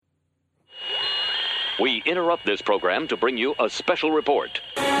We interrupt this program to bring you a special report.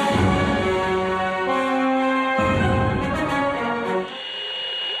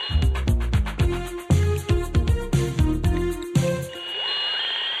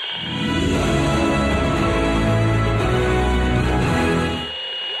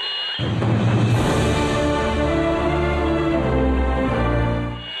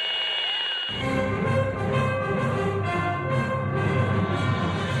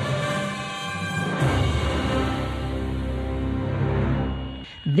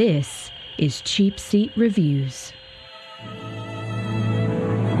 This is Cheap Seat Reviews.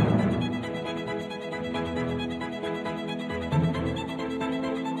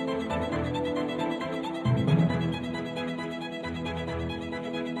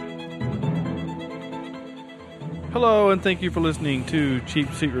 Hello, and thank you for listening to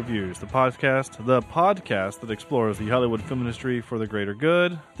Cheap Seat Reviews, the podcast that explores the Hollywood film industry for the greater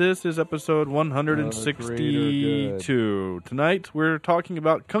good. This is episode 162. Tonight, we're talking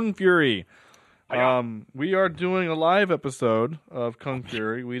about Kung Fury. We are doing a live episode of Kung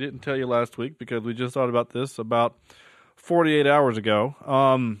Fury. We didn't tell you last week because we just thought about this about 48 hours ago.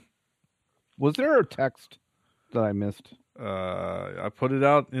 Was there a text that I missed? I put it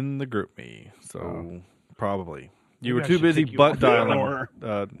out in the group me, so probably. You were Maybe I too should busy take you butt off dialing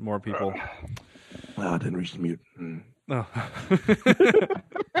more people. I didn't reach the mute. Oh.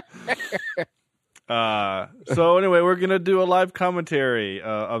 So anyway, we're going to do a live commentary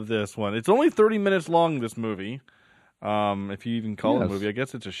of this one. It's only 30 minutes long, this movie. If you even call it a movie. I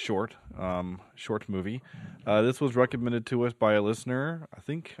guess it's a short movie. This was recommended to us by a listener. I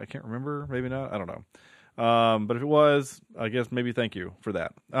can't remember. Maybe not. I don't know. But if it was, I guess maybe thank you for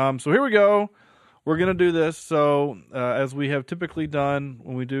that. So here we go. We're going to do this. So as we have typically done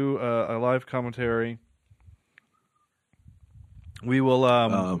when we do a live commentary, we will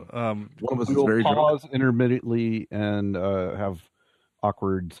one of us is very pause intermittently and have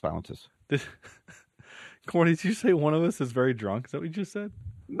awkward silences. Corny, did you say one of us is very drunk? Is that what you just said?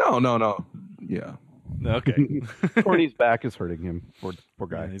 No. Yeah. Okay. Corny's back is hurting him. Poor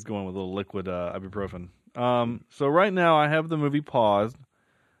guy. Yeah, he's going with a little liquid ibuprofen. So right now I have the movie paused,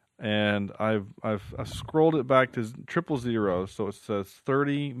 and I've scrolled it back to 000, so it says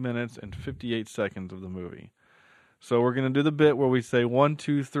 30 minutes and 58 seconds of the movie. So we're going to do the bit where we say 1,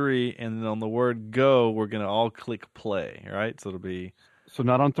 2, 3, and then on the word go, we're going to all click play, right? So it'll be... So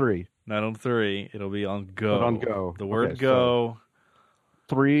not on 3. Not on 3, it'll be on go. But on go. The word Okay, go...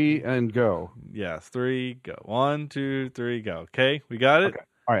 So 3 and go. Yes, 3, go. 1, 2, 3, go. Okay, we got it? Okay.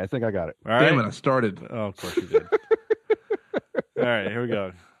 All right, I think I got it. All right. Damn it, I started. Oh, of course you did. All right, here we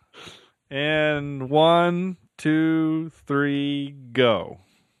go. And 1, 2, 3, go.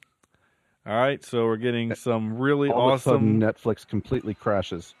 All right, so we're getting some really All awesome... of a sudden, Netflix completely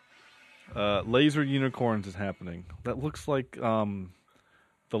crashes. laser unicorns is happening. That looks like the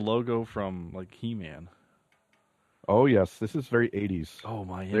logo from like He-Man. Oh, yes, this is very 80s. Oh,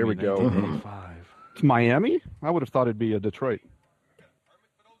 Miami, there we go. 1985. It's Miami? I would have thought it'd be a Detroit.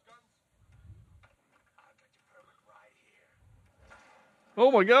 Oh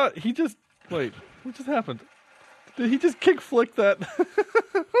my God! Wait. What just happened? Did he just kick flick that?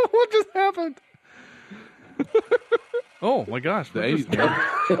 What just happened? Oh my gosh! The 80s, man.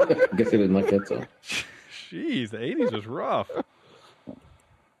 I guess he didn't like that song. Jeez, the 80s was rough.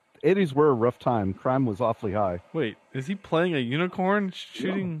 80s were a rough time. Crime was awfully high. Wait, is he playing a unicorn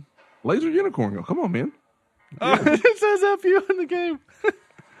shooting? Laser unicorn. Come on, man. Oh, it says F you in the game.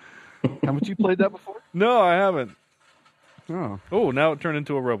 Haven't you played that before? No, I haven't. Oh, now it turned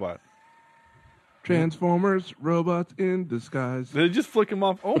into a robot. Transformers, robots in disguise. Did it just flick him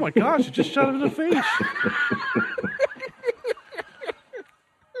off? Oh my gosh, it just shot him in the face.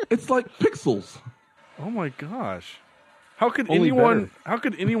 It's like pixels. Oh my gosh. How could Only anyone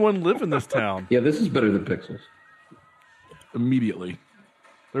live in this town? Yeah, this is better than Pixels. Immediately.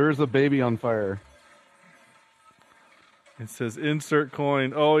 there's a baby on fire. It says insert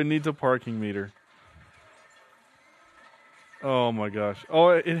coin. Oh, it needs a parking meter. Oh my gosh. Oh,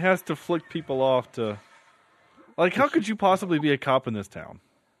 it has to flick people off to... Like, how could you possibly be a cop in this town?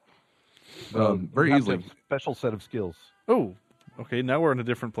 Very You have to easily. have a special set of skills. Oh, okay, now we're in a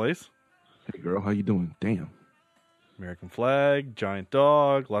different place. Hey, girl, how you doing? Damn. American flag, giant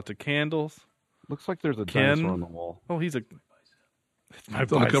dog, lots of candles. Looks like there's a Ken? dinosaur on the wall. Oh, he's a... It's my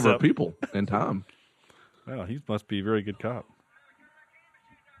It's on the cover of bicep. People and Time. Wow, he must be a very good cop.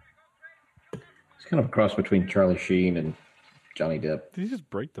 It's kind of a cross between Charlie Sheen and Johnny Depp. Did he just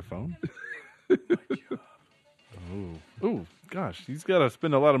break the phone? Oh, gosh, he's got to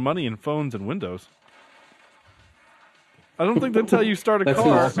spend a lot of money in phones and windows. I don't think that's how you start a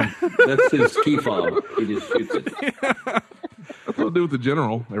car. That's his key fob. He just shoots it. That's what I do with the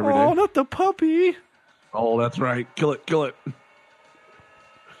general every day. Oh, not the puppy. Oh, that's right. Kill it, kill it.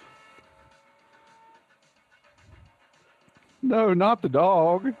 No, not the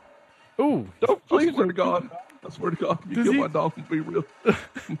dog. Ooh, I swear to God. If you Does kill he- my dog, I'm be real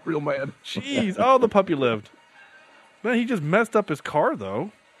mad. jeez. Oh, the puppy lived. Man, he just messed up his car,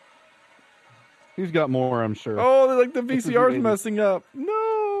 though. He's got more, I'm sure. Oh, like the This is VCR's amazing. messing up.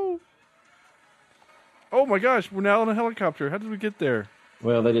 No. Oh my gosh, we're now in a helicopter. How did we get there?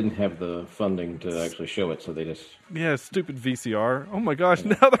 Well, they didn't have the funding to actually show it, so they just. Yeah, stupid VCR. Oh my gosh,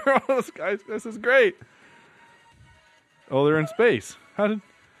 now they're on the skies. This is great. Oh, they're in space. How did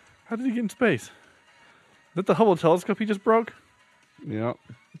he get in space? Is that the Hubble telescope he just broke? Yeah.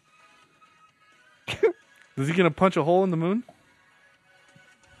 Is he gonna punch a hole in the moon?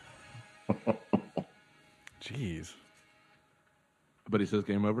 Jeez. But he says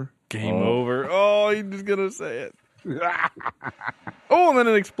game over. Game over. Oh, he's just gonna say it. Oh, and then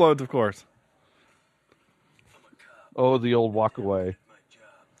it explodes, of course. Oh, the old walk away.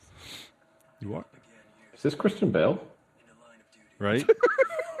 You what? Is this Kristen Bell? Right?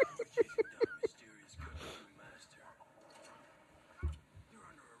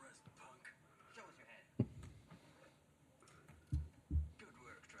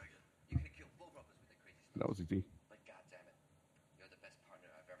 That was easy.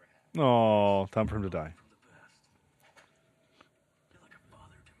 Oh, time for him to die.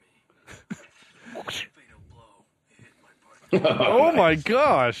 Oh my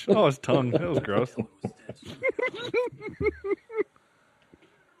gosh! Oh, his tongue. That was gross.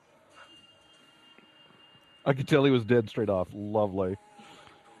 I could tell he was dead straight off. Lovely.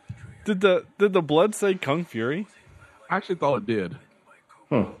 Did the blood say Kung Fury? I actually thought it did.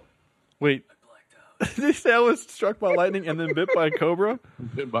 Wait. Did they say I was struck by lightning and then bit by a cobra?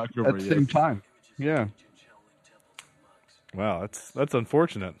 Bit back over, At the same time. Yeah. Wow, that's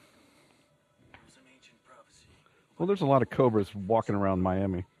unfortunate. Well, there's a lot of cobras walking around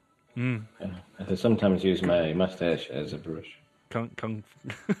Miami. I sometimes use my mustache as a brush. Kung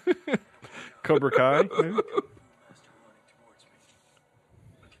Cobra Kai? Maybe?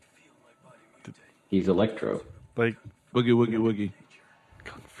 He's Electro. Like Woogie, woogie, woogie.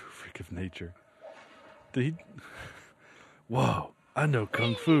 Kung Fu freak of nature. Did he? Whoa! I know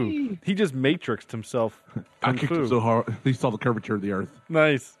Kung Fu. He just matrixed himself. I Kung kicked Fu. him so hard. He saw the curvature of the earth.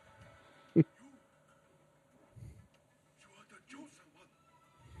 Nice.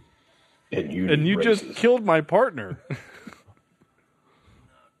 And you just racist. killed my partner.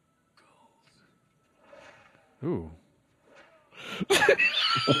 Ooh.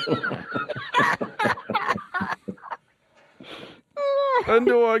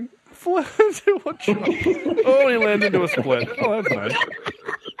 Into a into a truck. Oh, he landed into a split. Oh, that's nice.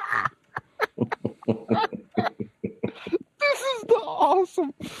 This is the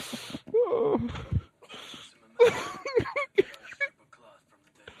awesome. Oh.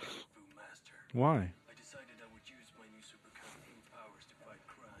 Why? I decided I would use my new super kung fu powers to fight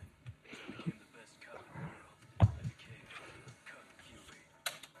crime. I became the best cop in the world. I became Kung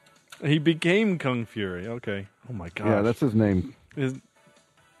Fury. He became Kung Fury. Okay. Oh my gosh. Yeah, that's his name.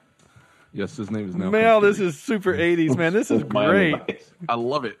 Yes, his name is now. Mel, Kung this Fury. is super 80s, man. This is Miami great. Vice. I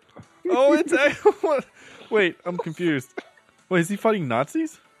love it. Oh, it's what? Wait, I'm confused. Wait, is he fighting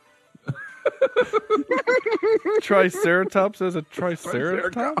Nazis? Triceratops as a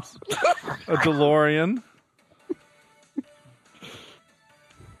Triceratops? A DeLorean?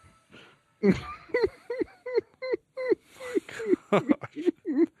 This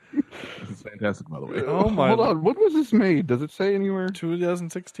is fantastic, by the way. Oh my! Hold on. What was this made? Does it say anywhere?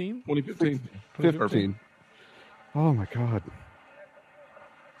 2016? 2015. 15. Oh my god.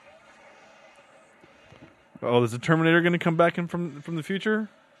 Oh, is the Terminator going to come back in from the future?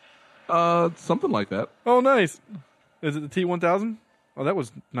 Something like that. Oh, nice. Is it the T-1000? Oh, that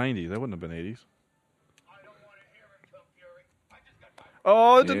was 90s. That wouldn't have been 80s.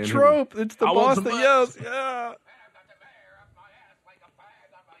 Oh, it's a Yeah, trope. It's the I boss want that some yells. Yeah.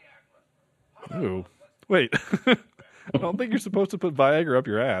 Ooh. Wait. I don't think you're supposed to put Viagra up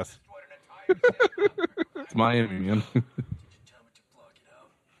your ass. It's Miami, man.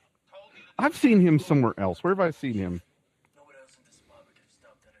 I've seen him somewhere else. Where have I seen him? No one else in this mob could have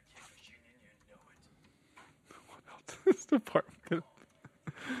stopped that arcade machine, and you know it. This department.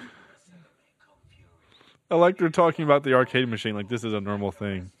 I like they're talking about the arcade machine like this is a normal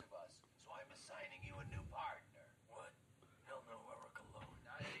thing. So I'm assigning you a new partner. What? Hell no, I work alone.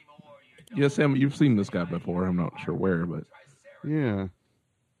 Not anymore, you Yeah, Sam, you've seen this guy before. I'm not sure where, but Yeah.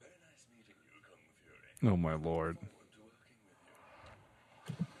 Oh my lord.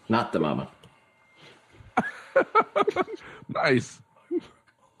 Not the mama. Nice.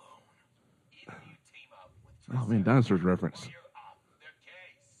 Oh man, dinosaurs reference.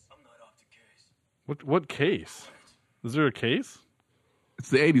 I'm not off the case. What case? Is there a case? It's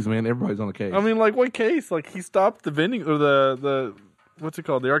the 80s, man. Everybody's on a case. I mean, like, what case? Like, he stopped the vending, or the what's it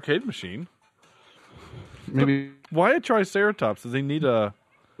called? The arcade machine. Maybe Why a Triceratops? Does they need a...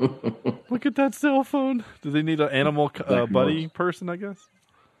 Look at that cell phone. Do they need an animal buddy person, I guess?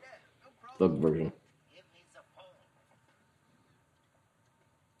 Thug version.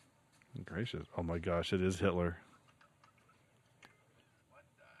 Gracious. Oh my gosh, it is Hitler.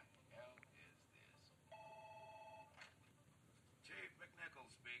 Chief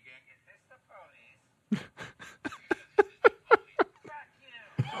McNichols speaking. Is this the police?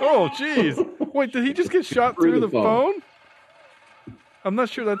 Oh, jeez. Wait, did he just get shot through the phone? I'm not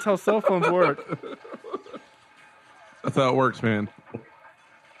sure that's how cell phones work. That's how it works, man.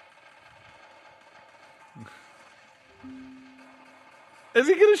 Is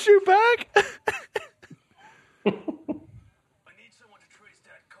he going to shoot back? I need someone to trace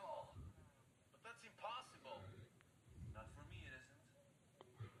that call. But that's impossible. Not for me, it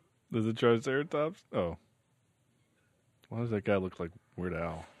isn't. Does it Triceratops? Oh. Why does that guy look like Weird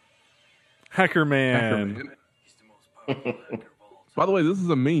Al? Hacker Man. He's the most powerful hacker of all time. By the way, this is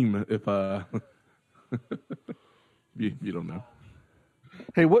a meme. If you don't know.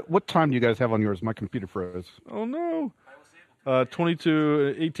 Hey, what time do you guys have on yours? My computer froze. Oh, no.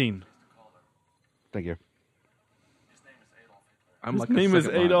 22:18. Thank you. I'm His like name is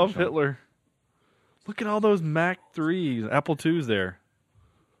second line, Adolf Sean. Hitler. Look at all those Mac 3s, Apple IIs there.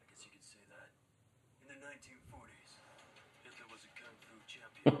 I guess you could say that. In the 1940s, Hitler was a kung fu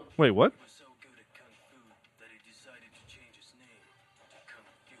champion. Wait, what? He was so good at kung fu that he decided to change his name to Kung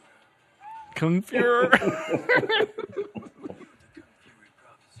Fuhrer. Kung Fuhrer. The Kung Fury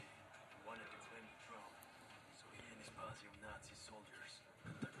prophecy. He wanted to claim the throne, so he and his posse of Nazi soldiers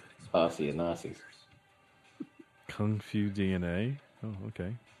conducted Posse of Nazis. Kung Fu DNA. Oh,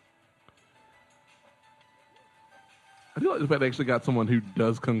 okay. I feel like they actually got someone who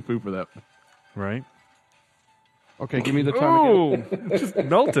does kung fu for that. Right. Okay, give me the time again. Oh, it just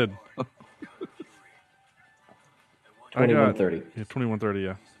melted. I got 21:30. Yeah, 21:30.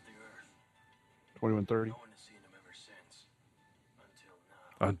 Yeah. 21:30. No one has seen him ever since. Until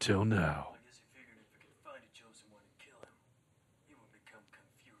now. Until now. I guess he figured if we could find a chosen one and kill him, he would become Kung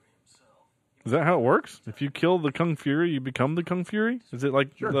Fury himself. Is that how it works? If you kill the Kung Fury, you become the Kung Fury? Is it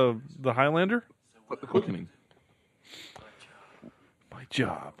like the Highlander? But the quickening. My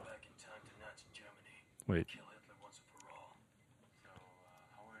job. Back in time to Nazi Germany. Wait. Kill Hitler once and for all. So,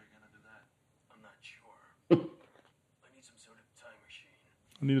 how are you gonna do that? I'm not sure. I need some sort of time machine.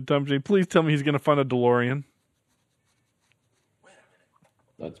 I need a time machine. Please tell me he's going to find a DeLorean. Wait a minute.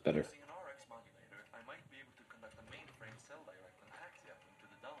 That's better. Using an RX modulator, I might be able to conduct a mainframe cell direct and hack the atom to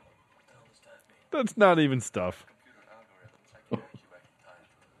the download. What the hell does that mean? That's not even stuff. Computer algorithms.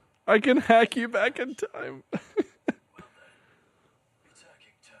 I can hack you back in time. I can hack you back in time. It's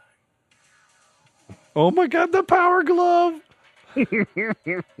hacking time. Oh my god, the power glove!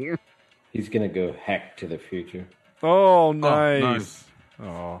 He's gonna go hack to the future. Oh, nice. nice.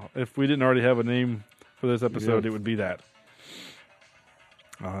 Oh, if we didn't already have a name for this episode, it would be that.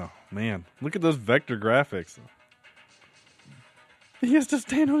 Oh, man. Look at those vector graphics. He has to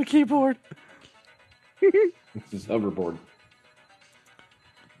stand on a keyboard. This is hoverboard.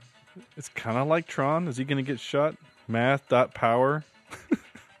 It's kind of like Tron. Is he going to get shot? Math.power.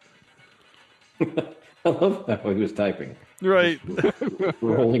 I love how he was typing. Right.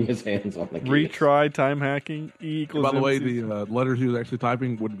 Rolling his hands on the keys. Retry time hacking. E equals By the way, MC. the letters he was actually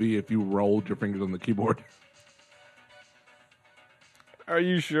typing would be if you rolled your fingers on the keyboard. Are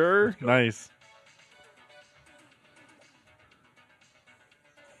you sure? Nice.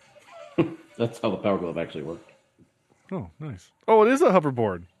 That's how the Power Glove actually worked. Oh, nice. Oh, it is a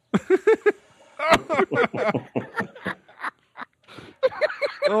hoverboard.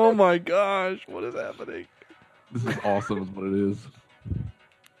 Oh my gosh, what is happening? This is awesome, is what it is.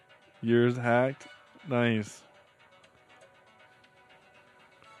 Years hacked. Nice.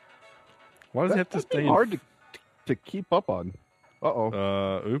 Why does it have to stay in... hard to keep up on.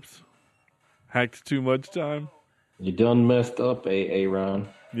 Uh-oh. Oops. Hacked too much time. You done messed up, Ron.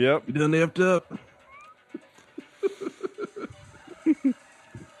 Yep. You done effed up.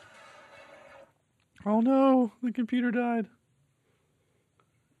 Oh no, the computer died.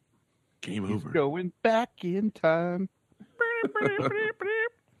 Game He's over. going back in time.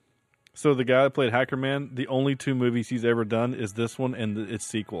 So the guy that played Hacker Man, the only two movies he's ever done is this one and its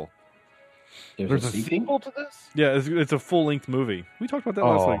sequel. There's a sequel to this? Yeah, it's a full-length movie. We talked about that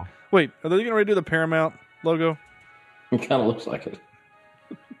last Oh. week. Wait, are they going to redo the Paramount logo? It kind of looks like it.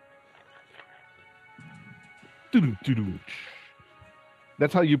 Doo-doo-doo-doo.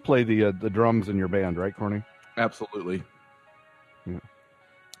 That's how you play the drums in your band, right, Corny? Absolutely.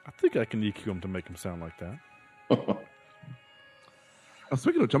 I think I can EQ him to make him sound like that.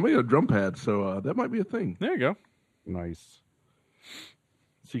 Speaking of which, I'm making a drum pad, so that might be a thing. There you go. Nice.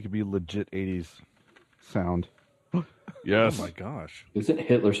 So you could be legit 80s sound. Yes. Oh my gosh. Isn't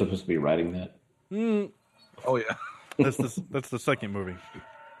Hitler supposed to be writing that? Oh, yeah. That's the second movie.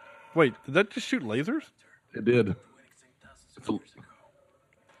 Wait, did that just shoot lasers? It did. It's a,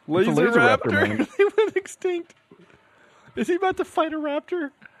 Laser, laser raptor, raptor. man. He went extinct. Is he about to fight a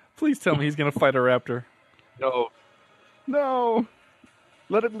raptor? Please tell me he's going to fight a raptor. No.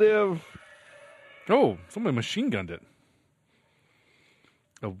 Let it live. Oh, somebody machine gunned it.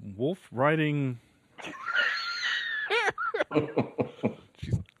 A wolf riding.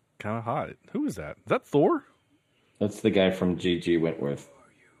 She's kind of hot. Who is that? Is that Thor? That's the guy from G.G. Wentworth.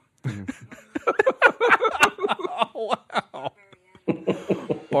 Oh, wow.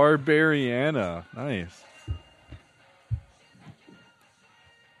 Barbariana. Nice.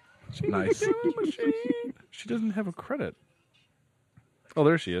 nice. Machine. She doesn't have a credit. Oh,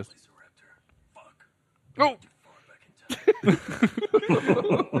 there she is. Oh!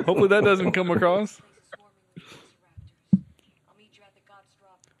 Hopefully that doesn't come across.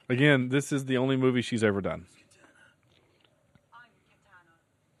 Again, this is the only movie she's ever done.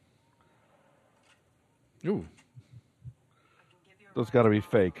 Ooh. Those got to be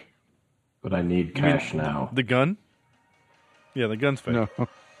fake. But I need cash now. The gun? Yeah, the gun's fake. No.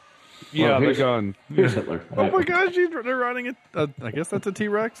 Yeah, the here's- gun. Here's Hitler. Oh my gosh, they're riding it. I guess that's a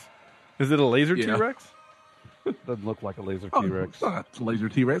T-Rex. Is it a laser Yeah. T-Rex? Doesn't look like a laser Oh, T-Rex. it's not a laser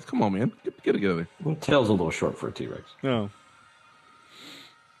T-Rex. Come on, man. Get together. Well, tail's a little short for a T-Rex. No.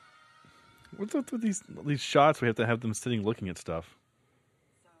 What's up with these shots? We have to have them sitting looking at stuff.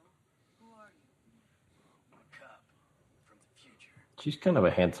 She's kind of a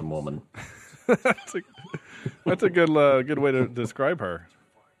handsome woman. That's a good way to describe her.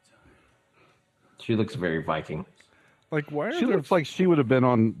 She looks very Viking. Like, why are She there... looks like she would have been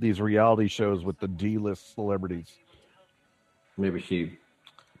on these reality shows with the D-list celebrities. Maybe she,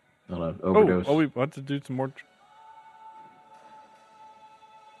 I don't know, overdose. Oh, we want to do some more...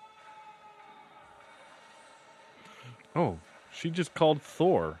 Oh, she just called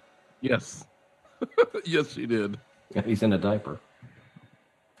Thor. Yes. Yes, she did. He's in a diaper.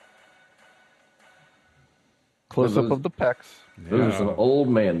 Close up of the pecs. Those are some old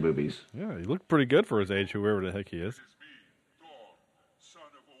man boobies. Yeah, he looked pretty good for his age, whoever the heck he is.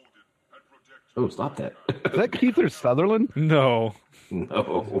 Oh, stop that. Is that Keith Sutherland? No.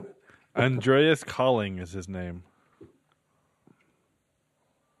 No. Andreas Calling is his name.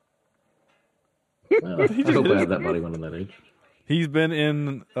 Well, I hope I have that body when I'm that age. He's been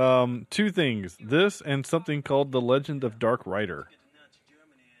in two things. This and something called The Legend of Dark Rider.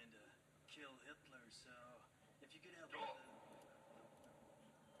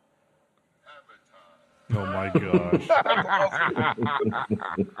 Oh my gosh.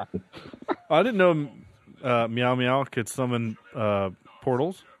 I didn't know Meow Meow could summon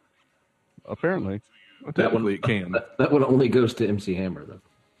portals. Apparently. Technically, it can. That one only goes to MC Hammer, though.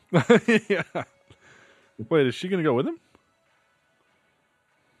 Yeah. Wait, is she going to go with him?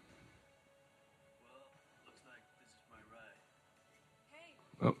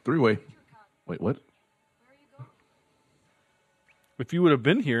 Oh, three-way. Wait, what? If you would have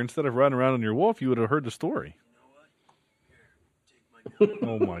been here instead of riding around on your wolf, you would have heard the story.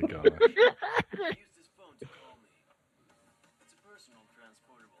 Oh my gosh. Use this phone to call me. It's a personal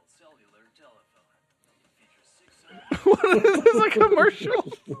transportable cellular telephone. It features 600 What is this, a commercial?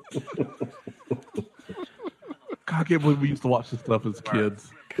 God, I can't believe we used to watch this stuff as kids.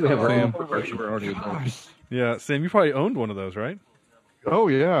 We have our Sam, own version. we're already adults. Yeah, Sam, you probably owned one of those, right? Oh,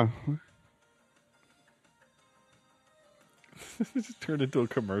 yeah. It just turned into a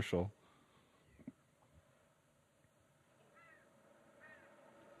commercial.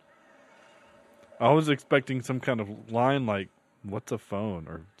 I was expecting some kind of line like, what's a phone?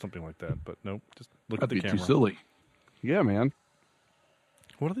 Or something like that. But nope, just look at That'd the be camera. too silly. Yeah, man.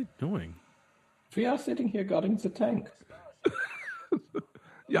 What are they doing? We are sitting here guarding the tank.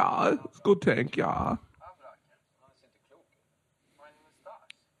 Yeah, it's good tank, yeah.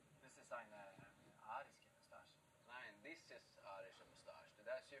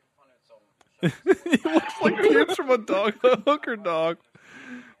 He looks like pubes from a dog, a hooker dog.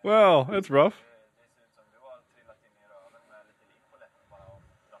 Wow, that's rough.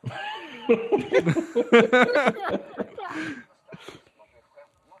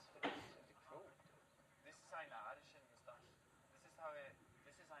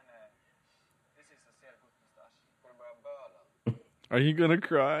 Are you gonna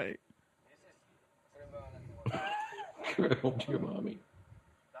cry? Cry home to your mommy.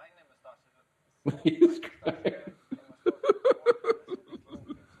 He's crying.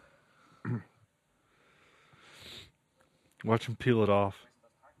 Watch him peel it off.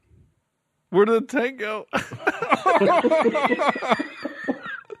 Where did the tank go?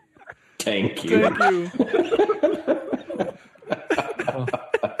 Thank you. Thank you.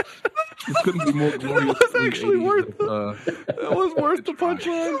 This couldn't be more glorious. That was actually worth. That was worth the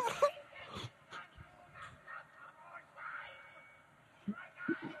punchline.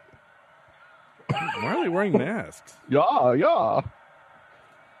 Why are they wearing masks? Yeah.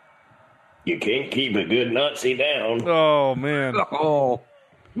 You can't keep a good Nazi down. Oh man, Oh,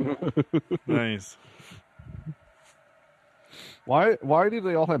 nice. Why do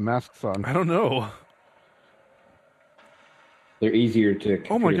they all have masks on? I don't know. They're easier to.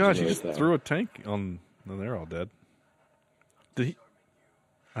 Oh my gosh, he control just though. threw a tank on. No, they're all dead. Did he?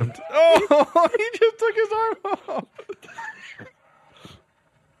 Oh, he just took his arm off.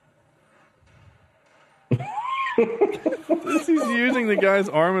 He's using the guy's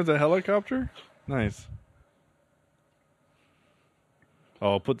arm as a helicopter? Nice.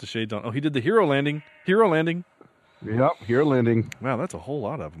 Oh, put the shades on. Oh, he did the hero landing. Hero landing. Yep, here landing. Wow, that's a whole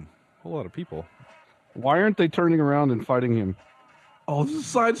lot of them. A whole lot of people. Why aren't they turning around and fighting him? oh, this is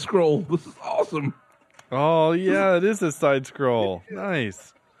side scroll. This is awesome. Oh, yeah, it is a side scroll.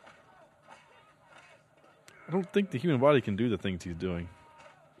 Nice. I don't think the human body can do the things he's doing.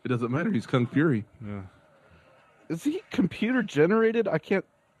 It doesn't matter. He's Kung Fury. Yeah. Is he computer generated? I can't.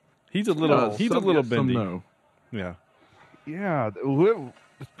 He's a little Some yes, bendy. Some no. Yeah. Yeah, it's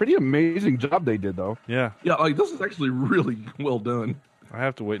a pretty amazing job they did, though. Yeah. Yeah, like this is actually really well done. I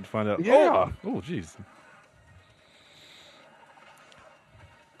have to wait and find out. Yeah. Oh, jeez.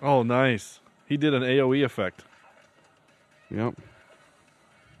 Oh, nice. He did an AoE effect. Yep.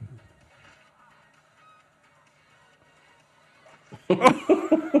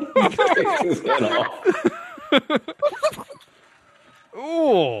 Takes his head off.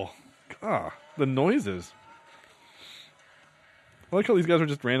 Oh, God. The noises. I like how these guys are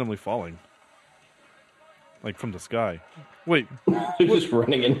just randomly falling. Like from the sky. Wait, They're just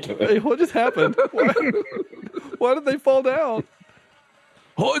running into hey, it. what just happened? Why did they fall down?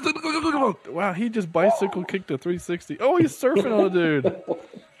 Oh, it's Wow, he just bicycle kicked a 360. Oh, he's surfing on a dude.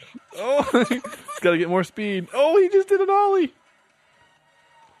 Oh, he's got to get more speed. Oh, he just did an ollie.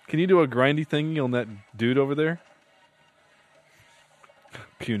 Can you do a grindy thingy on that dude over there?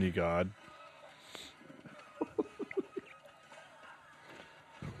 Puny God.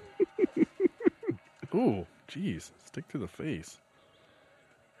 Ooh, jeez. Stick to the face.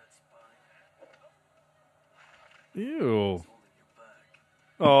 Ew.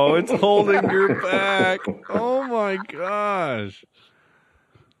 Oh, it's holding your back. Oh my gosh.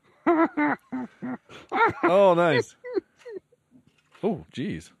 Oh, nice. Oh,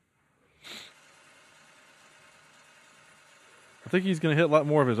 jeez. I think he's going to hit a lot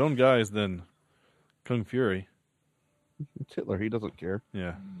more of his own guys than Kung Fury. It's Hitler. He doesn't care.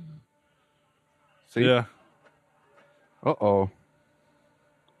 Yeah. See? Yeah. Uh-oh.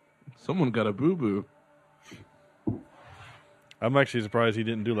 Someone got a boo-boo. I'm actually surprised he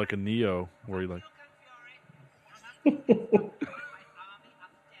didn't do like a Neo where he like...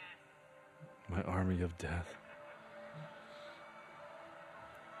 My army of death.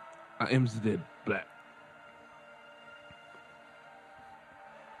 I am the dead black.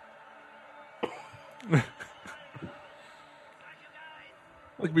 I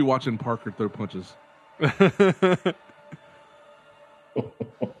could be watching Parker throw punches.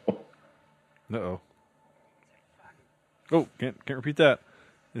 Uh-oh. Oh, can't repeat that.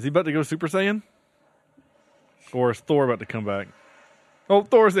 Is he about to go Super Saiyan? Or is Thor about to come back? Oh,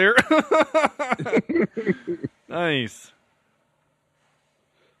 Thor's there. Nice.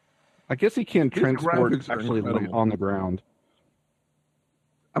 I guess he can His transport graphics are actually incredible. on the ground.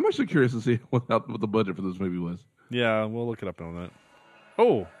 I'm actually curious to see what the budget for this movie was. Yeah, we'll look it up in a minute.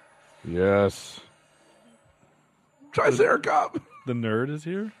 Oh, Yes. Triceracop. the nerd is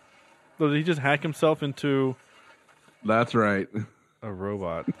here? So did he just hack himself into That's right. a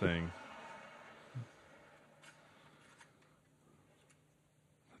robot thing?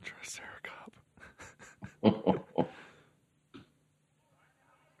 Triceracop.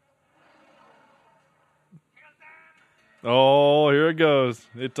 Oh, here it goes.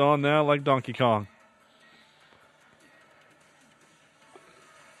 It's on now like Donkey Kong.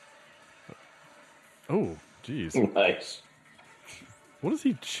 Jeez. Nice. What is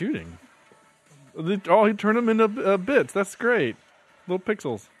he shooting? Oh, he turned them into bits. That's great. Little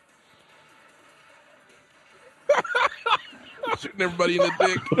pixels. Shooting everybody in the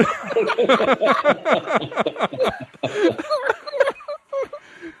dick.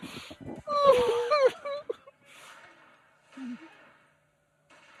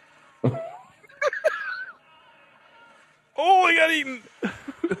 Oh, he got eaten.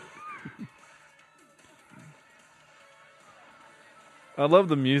 I love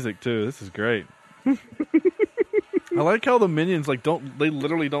the music too. This is great. I like how the minions they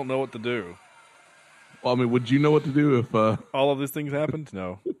literally don't know what to do. Well, I mean, would you know what to do if All of these things happened?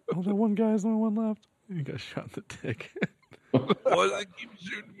 No. Oh, that one guy's the only one left. He got shot in the dick. why do they keep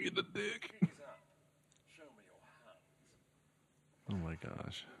shooting me in the dick? Oh my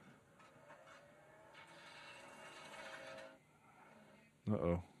gosh.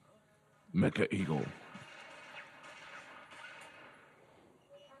 Uh-oh. Mecha Eagle.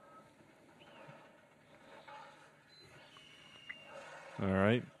 All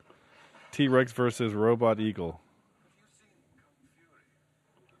right. T-Rex versus Robot Eagle.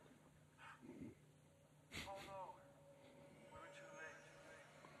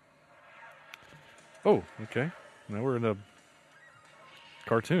 Oh, okay. Now we're in a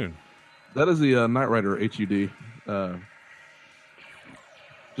cartoon. That is the Knight Rider HUD.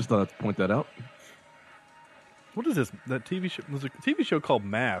 Just thought I'd point that out. What is this? That TV show? There's a TV show called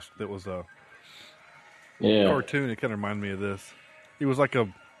Mask that was a Yeah. cartoon. It kind of reminded me of this. It was like a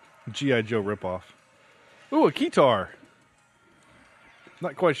G.I. Joe ripoff. Ooh, a guitar.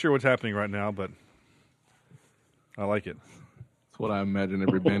 Not quite sure what's happening right now, but I like it. That's what I imagine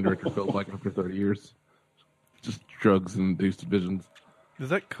every band director feels like after 30 years. Just drugs and induced visions. Is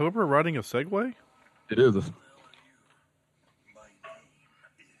that Cobra riding a Segway? It is. My name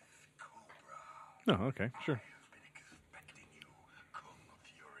is Cobra. Oh, okay, sure. I've been expecting you, Kung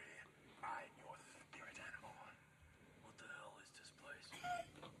Fury. I'm your spirit animal. What the hell is this place?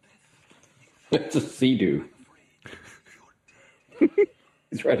 It's a Sea-Doo. You're dead,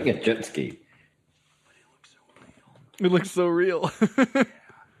 He's riding a jet ski. but it looks so real. It looks so real.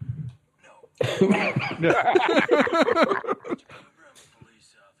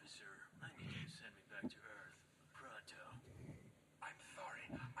 Police officer, I need you to send me back to Earth. Pronto. I'm sorry,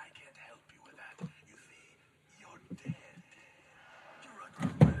 I can't help you with that. You see, you're dead. You're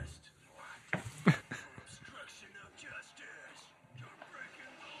under arrest. What? For obstruction of justice. You're breaking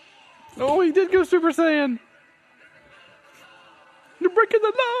the law. Oh, he did go Super Saiyan. You're breaking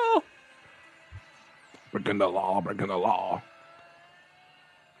the law. Breaking the law, breaking the law.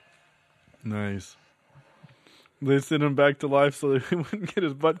 Nice. They sent him back to life so he wouldn't get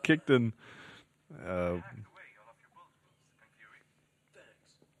his butt kicked in. Can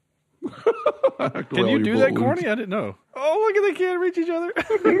you do that, Corny? I didn't know. Oh, look at they can't reach each other.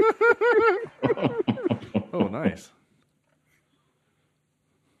 Oh, nice.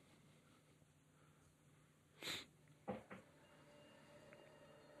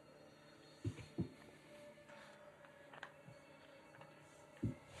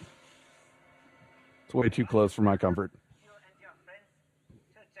 It's way too close for my comfort. You and your friends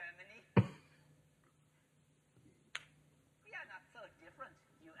to Germany? We are not so different,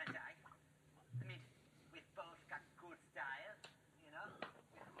 you and I. I mean, we've both got good style, you know?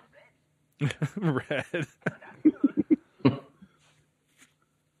 We're red. Red. So that's good.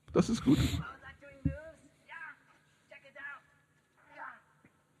 Das ist gut. Oh, like doing moves? Yeah. Check it out. Yeah.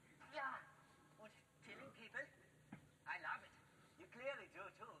 Yeah. And killing people? I love it. You clearly do,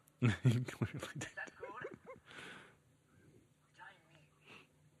 too. You clearly did. Is that cool? Join me.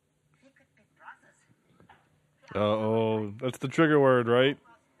 Secret big process. Oh, that's the trigger word, right?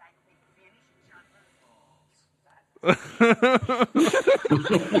 We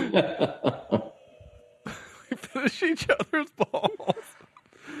finish each other's balls.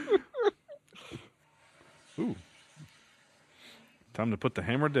 Ooh. Time to put the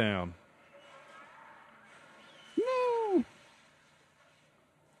hammer down. No.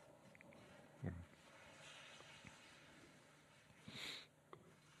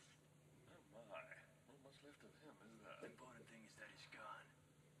 The important thing is that he's gone.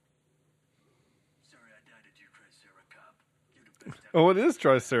 Sorry I died at your Triceracop. You're the best Oh, it is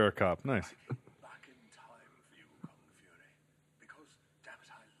Triceracop. Nice. back in time for you, Kung Fury. Because, damn it,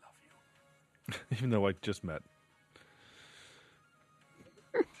 I love you. Even though I just met.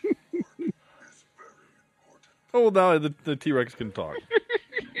 Oh, now the T-Rex can talk. Well,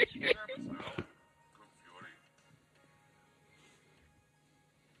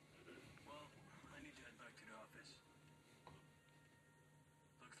 I need to head back to the office.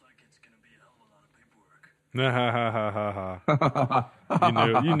 Looks like it's gonna be a hell of a lot of paperwork. You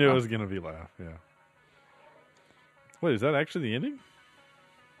knew it was gonna be laugh. Yeah. Wait, is that actually the ending?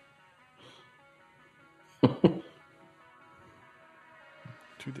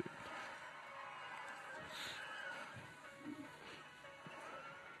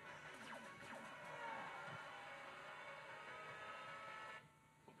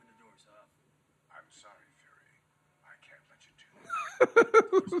 I'm sorry, Fury. I can't let you do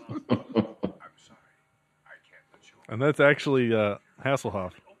that. I'm sorry. I can't let you. And that's actually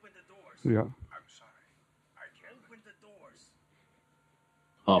Hasselhoff. Yeah. I'm sorry. I can't open the doors.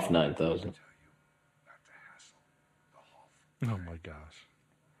 Off 9,000. Oh my gosh.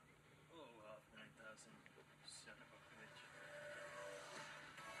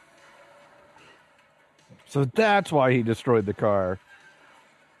 So that's why he destroyed the car.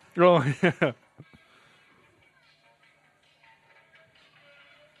 Oh yeah.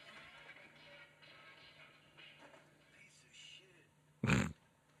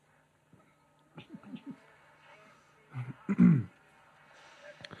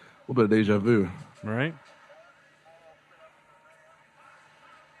 A little bit of deja vu. Right?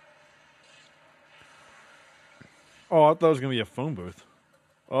 Oh, I thought it was going to be a phone booth.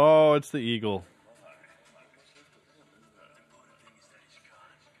 Oh, it's the Eagle.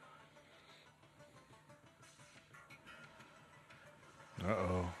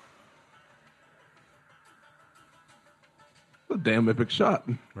 Uh-oh. A damn epic shot.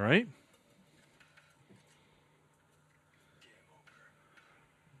 Right?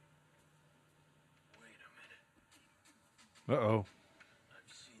 Uh-oh.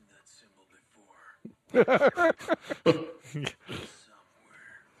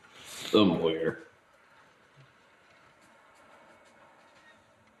 Somewhere.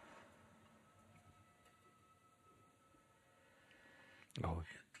 Oh,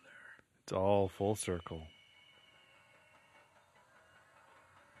 it's all full circle.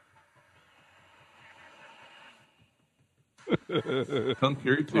 Kung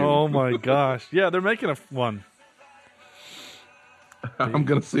Fury 2. Oh my gosh. Yeah, they're making one. I'm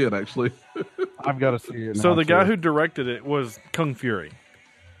going to see it, actually. I've got to see it now. So the guy too. who directed it was Kung Fury.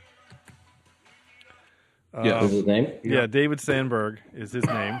 Yeah. What's his name? Yeah, David Sandberg is his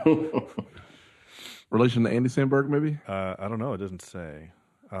name. Relation to Andy Samberg, maybe? I don't know. It doesn't say.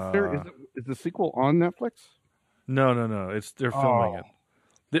 Is the sequel on Netflix? No. They're filming it.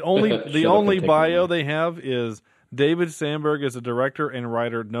 The only Shut up and take bio it. they have is David Sandberg is a director and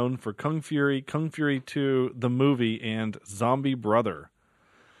writer known for Kung Fury 2, the movie, and Zombie Brother.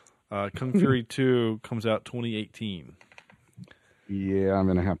 Kung Fury 2 comes out 2018. Yeah, I'm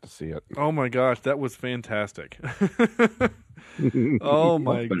gonna have to see it. Oh my gosh, that was fantastic. Oh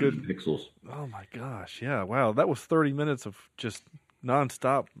my Better than good. Pixels. Oh my gosh, yeah, wow, that was 30 minutes of just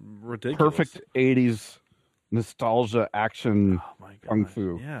nonstop ridiculous. Perfect 80s nostalgia action Oh my kung gosh.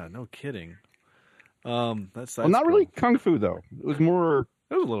 fu. Yeah, no kidding. That's Well, not really kung fu though. It was more.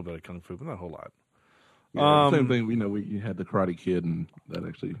 There was a little bit of kung fu, but not a whole lot. Same thing. We had the Karate Kid, and that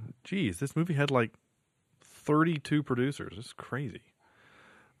actually. Geez, this movie had like 32 producers. It's crazy.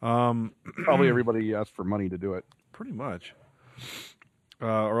 Probably everybody asked for money to do it. Pretty much.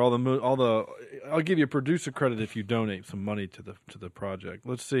 Or I'll give you producer credit if you donate some money to the project.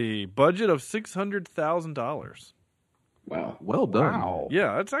 Let's see, budget of $600,000. Wow. Well done. Wow.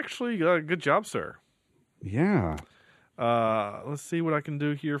 Yeah, that's actually a good job, sir. Yeah. Let's see what I can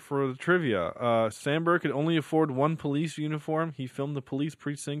do here for the trivia. Sandberg could only afford one police uniform. He filmed the police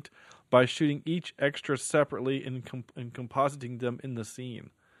precinct by shooting each extra separately and compositing them in the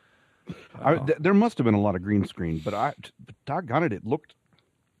scene. There must have been a lot of green screen, but doggone it, it looked.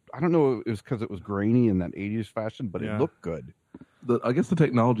 I don't know if it was because it was grainy in that 80s fashion, but Yeah. it looked good. I guess the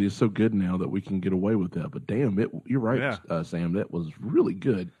technology is so good now that we can get away with that. But damn, you're right, Yeah. Sam. That was really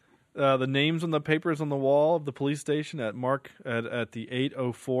good. The names on the papers on the wall of the police station at the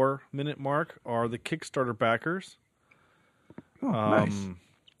 8:04 minute mark are the Kickstarter backers. Oh, nice.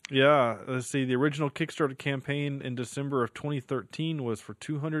 Yeah, let's see. The original Kickstarter campaign in December of 2013 was for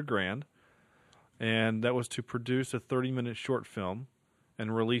 $200,000, and that was to produce a 30-minute short film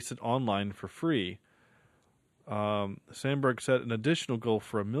and release it online for free. Sandberg set an additional goal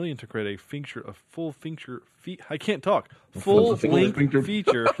for $1 million to create a full feature. I can't talk. Full-length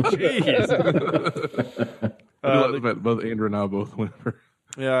feature. Jeez. Both Andrew and I both went for.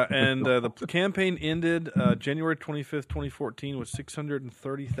 Yeah, and the campaign ended January 25th, 2014, with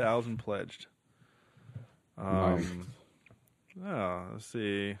 630,000 pledged. Nice. Let's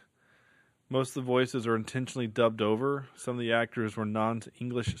see. Most of the voices are intentionally dubbed over. Some of the actors were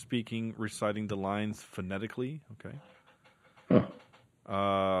non-English speaking, reciting the lines phonetically. Okay.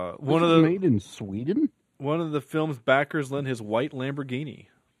 Was it made in Sweden? one of the film's backers lent his white Lamborghini.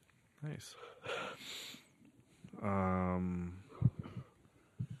 Nice. I'm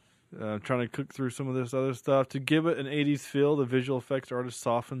trying to cook through some of this other stuff. To give it an 80s feel, the visual effects artist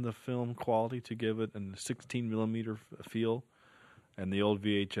softened the film quality to give it a 16 millimeter feel. And the old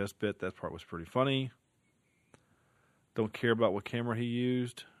VHS bit, that part was pretty funny. Don't care about what camera he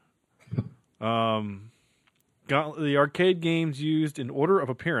used. The arcade games used in order of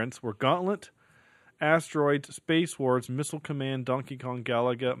appearance were Gauntlet, Asteroids, Space Wars, Missile Command, Donkey Kong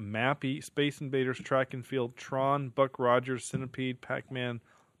Galaga, Mappy, Space Invaders, Track and Field, Tron, Buck Rogers, Centipede, Pac-Man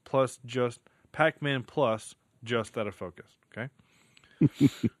Plus, Just Out of Focus. Okay.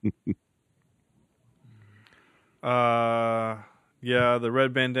 Yeah, the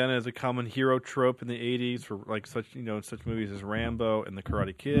red bandana is a common hero trope in the 80s for like such movies as Rambo and The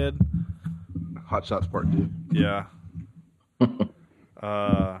Karate Kid. Hot Shots Part 2. Yeah.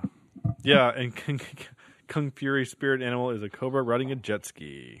 Yeah, and Kung Fury spirit animal is a cobra riding a jet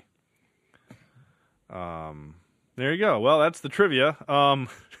ski. There you go. Well, that's the trivia. Oh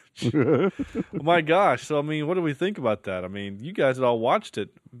my gosh. So, I mean, what do we think about that? I mean, you guys had all watched it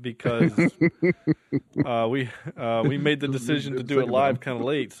because we made the decision to do it live kind of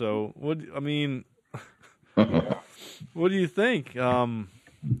late. So, what do you think?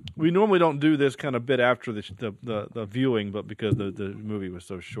 We normally don't do this kind of bit after the viewing, but because the movie was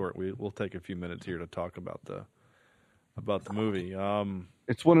so short, we'll take a few minutes here to talk about the movie.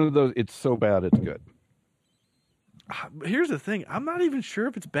 It's one of those. It's so bad, it's good. Here's the thing: I'm not even sure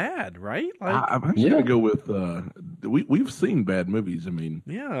if it's bad, right? Like, I'm actually gonna go with we've seen bad movies. I mean,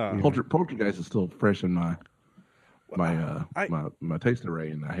 yeah, Poltergeist is still fresh in my taste array,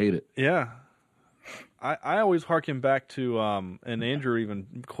 and I hate it. Yeah. I always harken back to and Andrew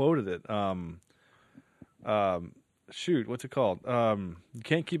even quoted it. Shoot, what's it called? You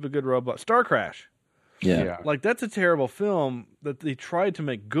Can't Keep a Good Robot. Star Crash. Yeah. Like, that's a terrible film that they tried to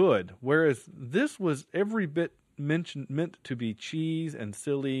make good, whereas this was every bit meant to be cheese and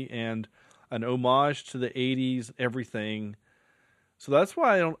silly and an homage to the 80s, everything. So that's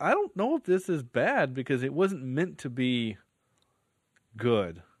why I don't know if this is bad, because it wasn't meant to be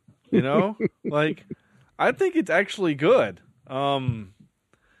good. You know? Like, I think it's actually good. Well,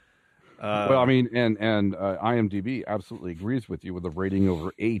 I mean, and IMDb absolutely agrees with you with a rating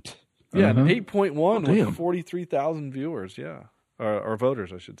over 8. Yeah, 8.1 with 43,000 viewers. Yeah, or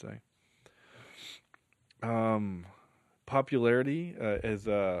voters, I should say. Popularity is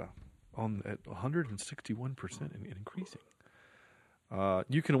at 161% and increasing.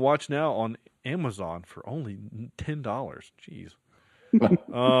 You can watch now on Amazon for only $10. Jeez.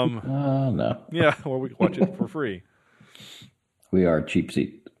 No. Yeah, or we can watch it for free. We are cheap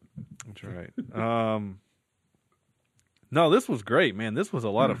seat. That's right. No, this was great, man. This was a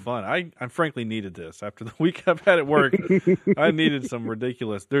lot of fun. I frankly needed this after the week I've had at work. I needed some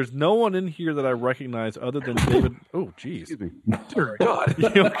ridiculous. There's no one in here that I recognize other than David. Oh, geez. Excuse me. Dear God.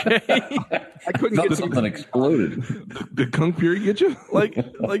 You okay? I couldn't Not get something exploded. Did Kung Fury get you? like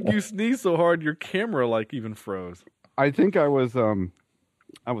you sneezed so hard your camera like even froze. I think I was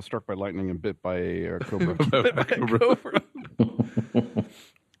struck by lightning and bit by a cobra. Cobra.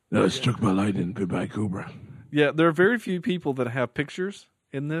 No, struck by lightning, bit by a cobra. Yeah, there are very few people that have pictures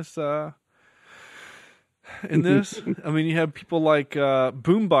in this. I mean, you have people like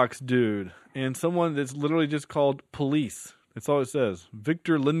Boombox Dude and someone that's literally just called Police. That's all it says.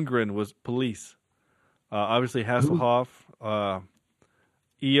 Victor Lindgren was Police. Obviously, Hasselhoff.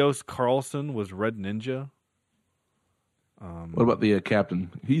 Eos Carlson was Red Ninja. What about the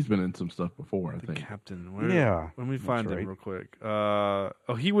captain? He's been in some stuff before, I think. Captain. Yeah, Let me find him right. real quick.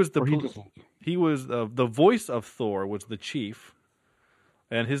 He was he was the voice of Thor. Was the chief,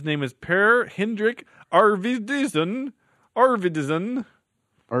 and his name is Per Hendrik Arvidsson. Arvidsson.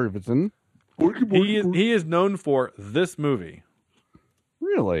 He is known for this movie.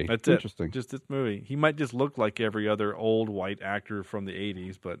 Really? That's interesting. It. Just this movie. He might just look like every other old white actor from the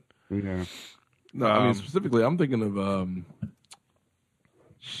 80s, but Yeah. No, I mean specifically, I'm thinking of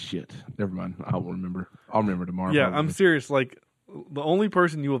shit. Never mind. I'll remember tomorrow. yeah, probably. I'm serious. Like, the only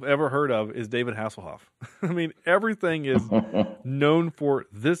person you have ever heard of is David Hasselhoff. I mean, everything is known for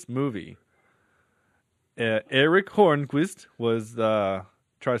this movie. Eric Hornquist was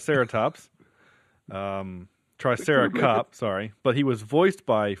Triceratops. Triceracop, sorry. But he was voiced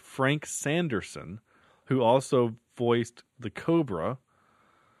by Frank Sanderson, who also voiced the Cobra.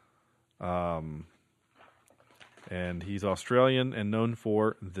 And he's Australian and known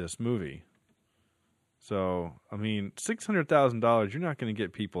for this movie. So, I mean, $600,000, you're not going to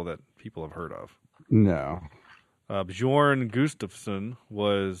get people that people have heard of. No. Bjorn Gustafsson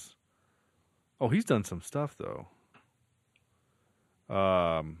was Oh, he's done some stuff though.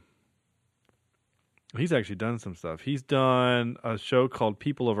 He's actually done some stuff. He's done a show called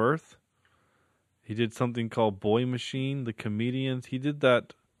People of Earth. He did something called Boy Machine, The Comedians. He did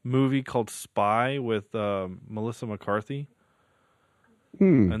that movie called Spy with Melissa McCarthy.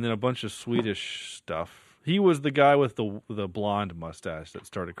 And then a bunch of Swedish stuff. He was the guy with the blonde mustache that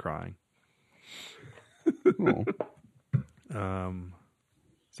started crying.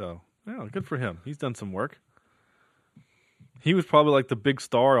 So, yeah, good for him. He's done some work. He was probably like the big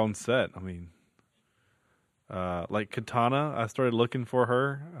star on set. I mean, like Katana, I started looking for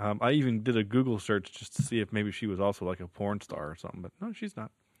her. I even did a Google search just to see if maybe she was also like a porn star or something, but no, she's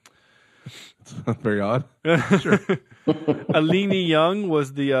not. It's very odd. Sure. Alini Young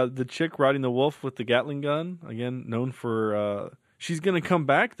was the chick riding the wolf with the Gatling gun. Again, known for she's going to come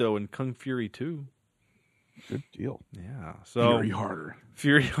back though in Kung Fury 2. Good deal. Yeah. So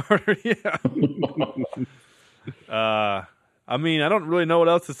Fury Harder. Yeah. I mean, I don't really know what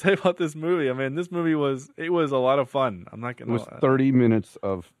else to say about this movie. I mean, this movie was a lot of fun. I'm not going to. It was 30 minutes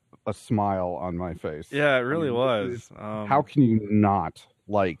of a smile on my face. Yeah, it really was. How can you not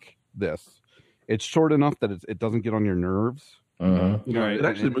like this? It's short enough that it doesn't get on your nerves. Right. It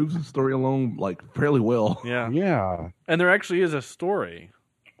actually moves the story along like fairly well. Yeah. And there actually is a story.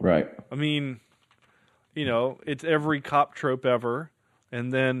 Right. I mean, it's every cop trope ever,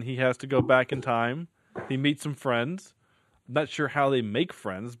 and then he has to go back in time. He meets some friends. I'm not sure how they make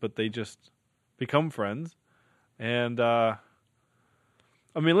friends, but they just become friends. And I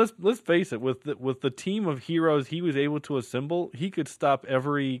mean, let's face it. With the team of heroes he was able to assemble, he could stop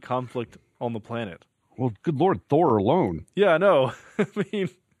every conflict on the planet. Well, good Lord, Thor alone. Yeah, I know. I mean,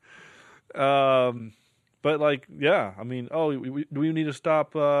 but like, yeah. I mean, do we need to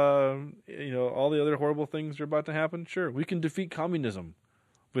stop? All the other horrible things are about to happen. Sure, we can defeat communism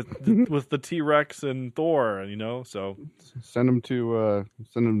with the T-Rex and Thor. So send them to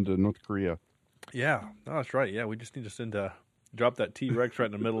North Korea. Yeah, that's right. Yeah, we just need to drop that T-Rex right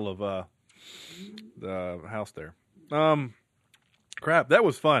in the middle of the house there. Crap, that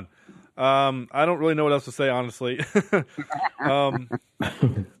was fun. I don't really know what else to say, honestly.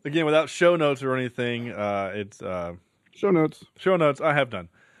 Again, without show notes or anything, it's show notes. Show notes. I have done.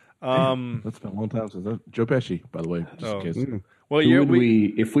 That's been a long time since Joe Pesci, by the way. Just in case. Well,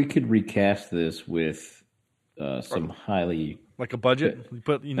 if we could recast this with some highly like a budget, we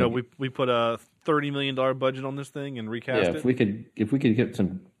put we put a $30 million budget on this thing and recast it. If we could get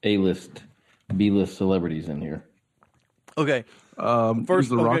some A-list, B-list celebrities in here. Okay. First,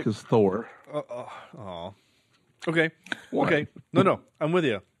 The Rock is Thor. Okay. What? Okay. No, I'm with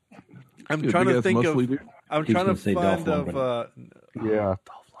you. I'm trying to think of. I'm trying to find of. Yeah.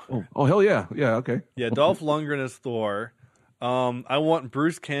 Oh hell yeah, yeah. Okay. Yeah, Dolph Lundgren is Thor. I want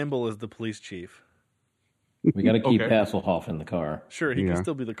Bruce Campbell as the police chief. We got to keep Hasselhoff in the car. Sure, he can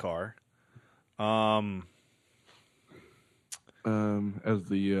still be the car. As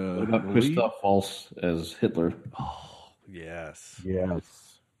the what about Christoph Waltz as Hitler? Oh, yes. Yeah,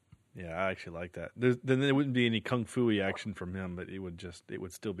 I actually like that. Then there wouldn't be any kung fu-y action from him, but it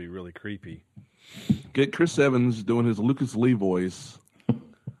would still be really creepy. Get Chris Evans doing his Lucas Lee voice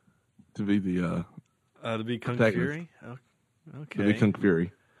to be the to be Kung Fury. Okay. To be Kung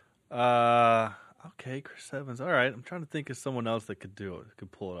Fury. Okay, Chris Evans. All right, I'm trying to think of someone else that could do it,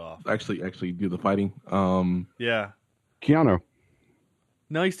 could pull it off. Actually do the fighting. Yeah. Keanu.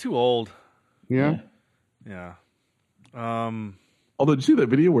 No, he's too old. Yeah. Although, did you see that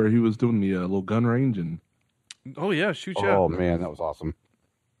video where he was doing the little gun range and? Oh yeah, shoot you. Oh man, that was awesome.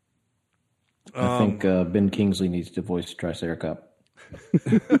 I think Ben Kingsley needs to voice Triceratops.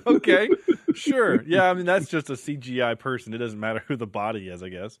 Okay, sure. Yeah, I mean that's just a CGI person. It doesn't matter who the body is, I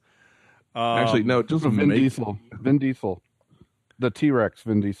guess. Actually, no, just Vin Diesel. Vin Diesel. The T-Rex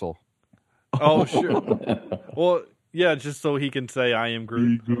Vin Diesel. Oh, sure. Well, yeah, just so he can say, I am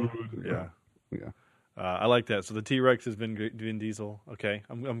Groot. Yeah. I like that. So the T-Rex has been Vin Diesel. Okay,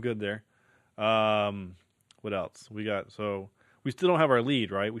 I'm good there. What else? We got, so we still don't have our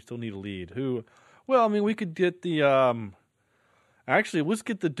lead, right? We still need a lead. Who? Well, I mean, we could get the, actually, let's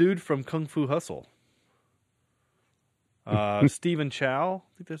get the dude from Kung Fu Hustle. Stephen Chow, I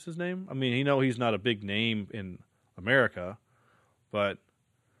think that's his name. I mean, he's not a big name in America, but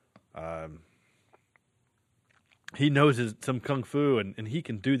he knows some Kung Fu, and he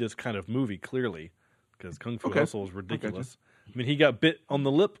can do this kind of movie clearly, because Kung Fu Hustle is ridiculous. I mean, he got bit on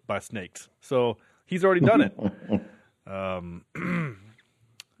the lip by snakes, so he's already done it.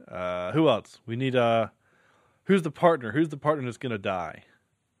 Who else? We need who's the partner? Who's the partner that's going to die?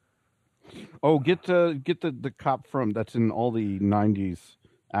 Oh, get the cop that's in all the '90s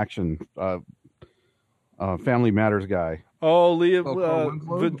action. Family Matters guy. Oh, Leah Carl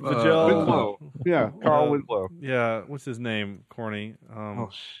Winslow? Vigil. Winslow. Yeah, Carl Winslow. Yeah, what's his name? Corny.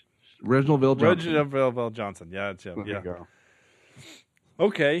 Reginald Vell Johnson. Reginald Vell Johnson. Yeah, it's him. There Yeah. you go.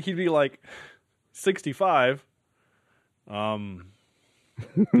 Okay, he'd be like 65. But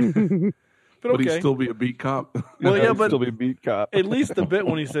But okay. he'd still be a beat cop. Well, yeah, but Still be a beat cop. at least the bit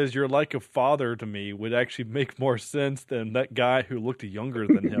when he says "you're like a father to me" would actually make more sense than that guy who looked younger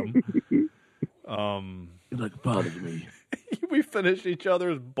than him. He's like a father to me. We finished each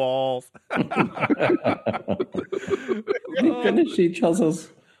other's balls. We finish each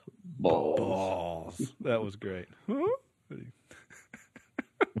other's balls. That was great. Huh?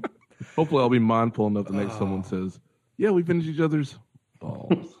 Hopefully, I'll be mindful enough the next someone says, "Yeah, we finished each other's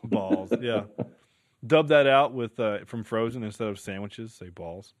balls." Balls. Yeah. Dub that out with from Frozen instead of sandwiches. Say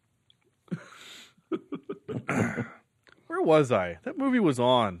balls. Where was I? That movie was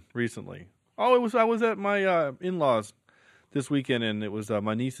on recently. Oh, it was. I was at my in-laws this weekend, and it was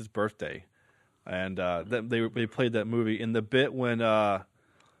my niece's birthday, and they played that movie. In the bit when the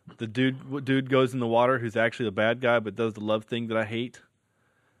dude goes in the water, who's actually the bad guy, but does the love thing that I hate.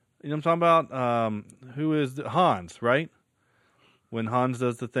 You know what I'm talking about? Who is Hans? Right? When Hans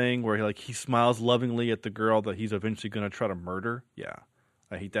does the thing where he smiles lovingly at the girl that he's eventually going to try to murder. Yeah,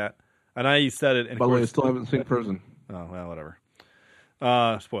 I hate that. And I said it. And By the way, I still haven't seen Frozen. Oh well, whatever.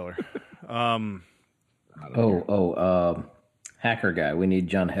 Spoiler. Hacker guy. We need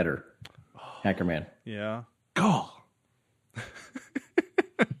John Heder. Hacker man. Yeah. Call.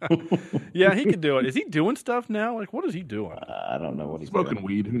 Yeah, he could do it. Is he doing stuff now? Like, what is he doing? I don't know what he's Smoking doing.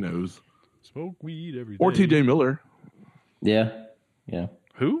 weed. Who knows? Smoke weed every day. Or T.J. Miller. Yeah.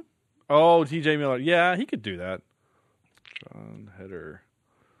 Who? Oh, T.J. Miller. Yeah, he could do that. John Heder.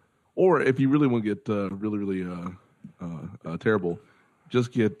 Or if you really want to get really terrible,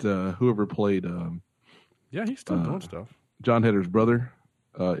 just get whoever played Yeah, he's still doing stuff. John Hedder's brother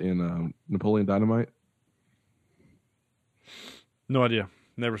in Napoleon Dynamite. No idea.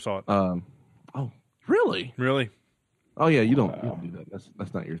 Never saw it. Oh, really? Really? Oh yeah, you don't do that.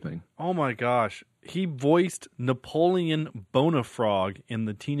 That's not your thing. Oh my gosh. He voiced Napoleon Bonafrog in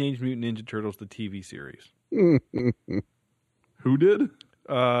the Teenage Mutant Ninja Turtles, the TV series. Who did?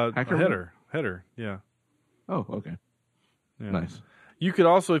 Heder, yeah. Oh, okay. Yeah. Nice. You could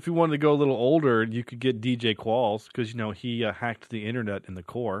also, if you wanted to go a little older, you could get DJ Qualls because he hacked the internet in the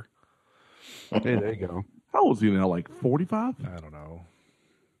core. Hey, there you go. How old is he now? Like 45? I don't know.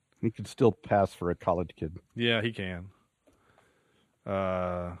 He could still pass for a college kid. Yeah, he can.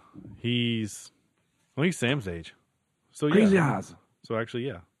 He's Sam's age. So yeah. Crazy Eyes. So actually,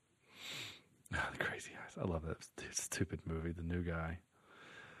 yeah. The Crazy Eyes. I love that stupid movie. The new guy.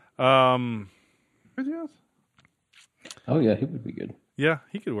 Crazy Eyes. Oh yeah, he would be good. Yeah,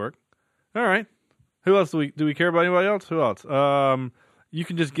 he could work. All right. Who else do we care about? Anybody else? Who else? You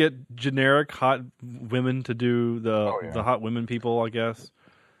can just get generic hot women to do the hot women people, I guess.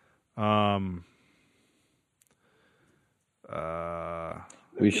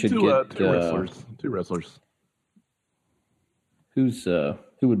 We should two get wrestlers. Two wrestlers. who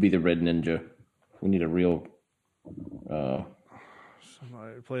would be the Red Ninja? We need a real. Somebody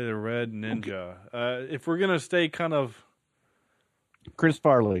play the Red Ninja. If we're gonna stay kind of Chris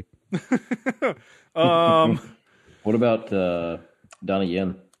Farley. What about Donnie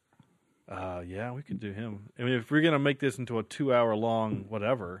Yen? yeah, we could do him. I mean, if we're gonna make this into a 2-hour long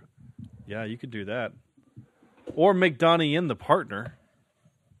whatever, yeah, you could do that. Or make Donnie Yen the partner.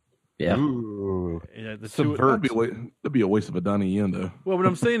 Yeah. Ooh. Yeah, the two, Subvert. That'd be a waste of a Donnie Yen, though. well, what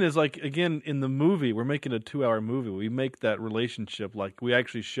I'm saying is, like, again, in the movie, we're making a 2-hour movie. We make that relationship like we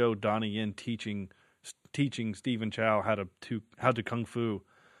actually show Donnie Yen teaching Stephen Chow how to kung fu,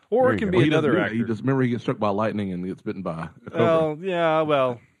 or There it you can go. be Well, he doesn't another do that. actor. He just remember he gets struck by lightning and gets bitten by a cobra. Well, yeah,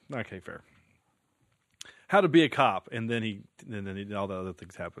 well, okay, fair. How to be a cop, and then all the other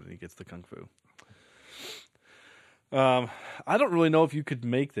things happen, and he gets the kung fu. I don't really know if you could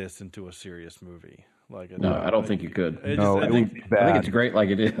make this into a serious movie. No, I don't think you could. I No, it would think, be I think bad. it's great like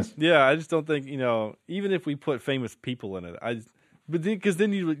it is. yeah, I just don't think even if we put famous people in it, because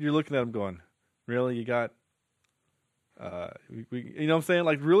then you're looking at them going, really, you got, you know what I'm saying?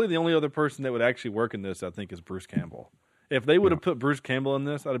 Like, really, the only other person that would actually work in this, I think, is Bruce Campbell. If they would have put Bruce Campbell in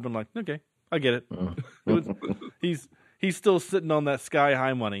this, I'd have been like, okay, I get it. He's still sitting on that sky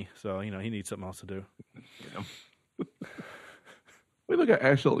high money, so he needs something else to do. We look at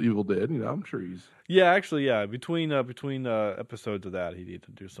Actual Evil Dead. I'm sure he's. Yeah, actually, yeah. Between episodes of that, he needed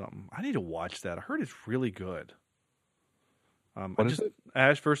to do something. I need to watch that. I heard it's really good. What is it?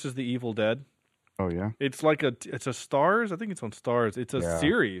 Ash versus the Evil Dead. Oh yeah. It's like it's a Stars. I think it's on Stars. It's a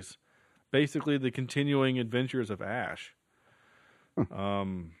series, basically the continuing adventures of Ash.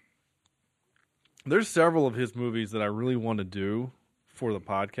 There's several of his movies that I really want to do for the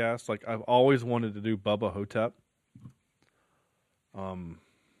podcast. Like I've always wanted to do Bubba Hotep.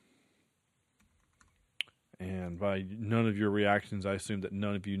 And by none of your reactions, I assume that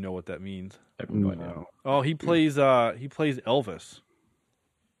none of you know what that means. I have no idea. Oh, he plays Elvis.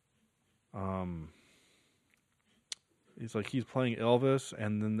 He's playing Elvis,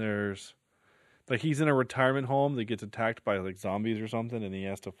 and then there's like he's in a retirement home that gets attacked by like zombies or something, and he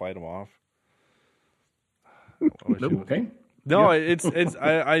has to fight them off. Okay. No, it's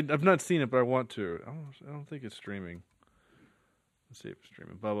I've not seen it, but I want to. I don't think it's streaming. Let's see if it's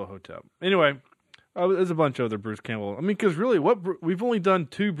streaming. Bubba Hotep. Anyway, there's a bunch of other Bruce Campbell. I mean, because really, we've only done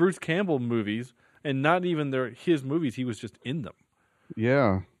 2 Bruce Campbell movies, and not even his movies. He was just in them.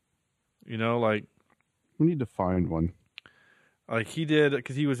 Yeah. You know, like we need to find one. Like he did,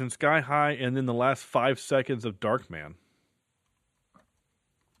 because he was in Sky High, and then the last 5 seconds of Darkman.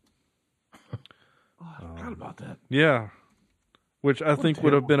 Oh, I forgot about that. Yeah, which I think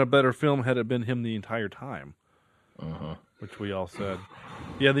would have been a better film had it been him the entire time. Which we all said.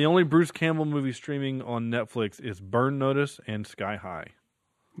 Yeah, the only Bruce Campbell movie streaming on Netflix is Burn Notice and Sky High.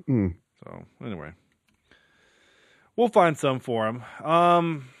 So, anyway. We'll find some for him.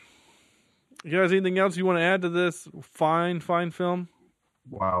 You guys, anything else you want to add to this fine film?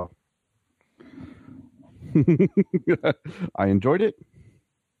 Wow. I enjoyed it.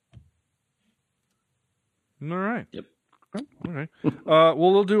 All right. Yep. All right. Well,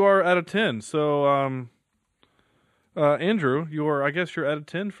 we'll do our out of 10. So, Andrew, I guess you're out of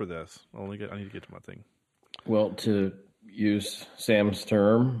 10 for this. I need to get to my thing. Well, to use Sam's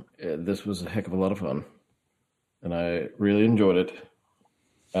term, this was a heck of a lot of fun. And I really enjoyed it.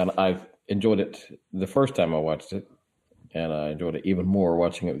 And I enjoyed it the first time I watched it. And I enjoyed it even more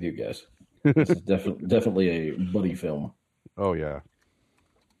watching it with you guys. This is definitely a buddy film. Oh, yeah.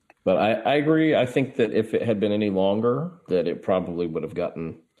 But I agree. I think that if it had been any longer, that it probably would have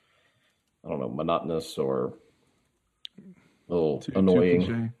gotten, I don't know, monotonous or a little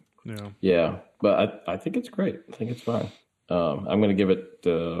annoying. Yeah. But I think it's great. I think it's fine. I'm going to give it,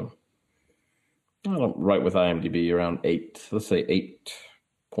 right with IMDb, around 8. Let's say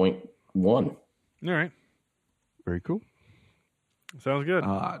 8.1. All right. Very cool. Sounds good.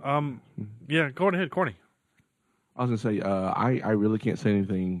 Yeah, go ahead, Corny. I was going to say, I really can't say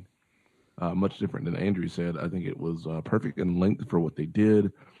anything much different than Andrew said. I think it was perfect in length for what they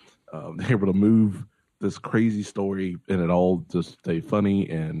did. They were able to move this crazy story and it all just stay funny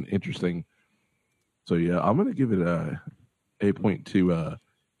and interesting. So, yeah, I'm going to give it a 8.2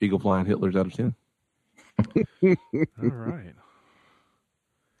 Eagle Flying Hitlers out of 10. All right.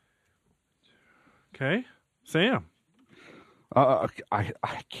 Okay. Sam. I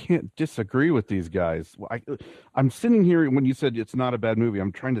can't disagree with these guys. I'm sitting here when you said it's not a bad movie.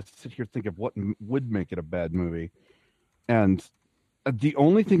 I'm trying to sit here and think of what would make it a bad movie. And the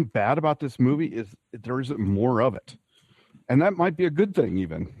only thing bad about this movie is there isn't more of it. And that might be a good thing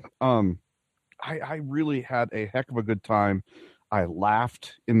even. I really had a heck of a good time. I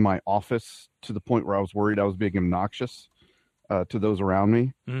laughed in my office to the point where I was worried I was being obnoxious to those around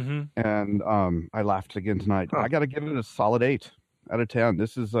me. Mm-hmm. And I laughed again tonight. I got to give it a solid 8 out of 10.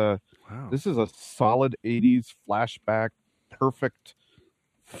 This is a solid 80s flashback, perfect,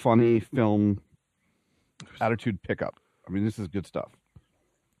 funny film attitude pickup. I mean, this is good stuff.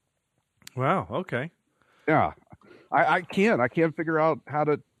 Wow. Okay. Yeah. I can't figure out how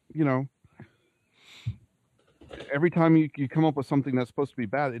to, every time you come up with something that's supposed to be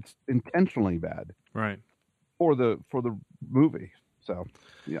bad, it's intentionally bad. Right. For the movie. So,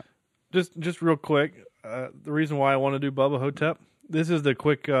 yeah. Just real quick, the reason why I want to do Bubba Hotep, this is the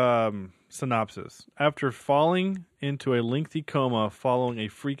quick synopsis. After falling into a lengthy coma following a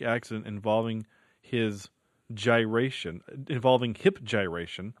freak accident involving hip gyration,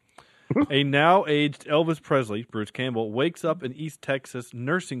 a now-aged Elvis Presley, Bruce Campbell, wakes up in East Texas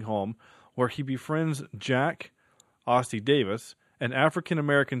nursing home where he befriends Jack Ossie Davis, an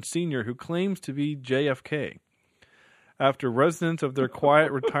African-American senior who claims to be JFK. After residents of their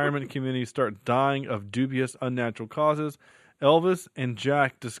quiet retirement community start dying of dubious unnatural causes, Elvis and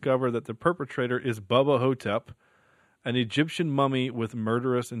Jack discover that the perpetrator is Bubba Hotep, an Egyptian mummy with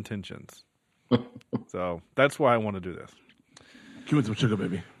murderous intentions. So that's why I want to do this. Give me some sugar,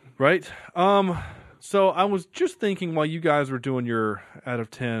 baby. Right? So I was just thinking while you guys were doing your out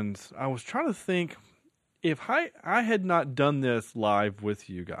of 10s, I was trying to think, if I had not done this live with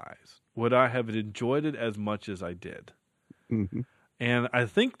you guys, would I have enjoyed it as much as I did? Mm-hmm. And I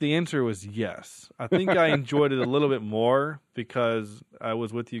think the answer was yes. I think I enjoyed it a little bit more because I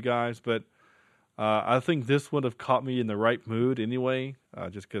was with you guys, but I think this would have caught me in the right mood anyway,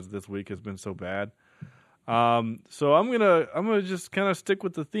 just because this week has been so bad. So I'm gonna just kind of stick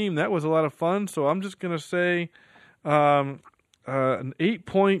with the theme. That was a lot of fun. So I'm just gonna say an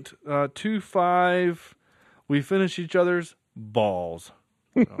 8.25. We finish each other's balls.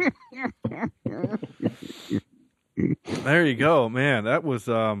 So. There you go, man. That was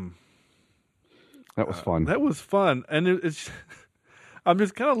fun. That was fun, and it's. I'm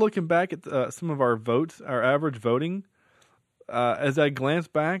just kind of looking back at some of our votes, our average voting. As I glance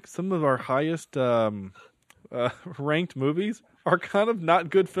back, some of our highest ranked movies are kind of not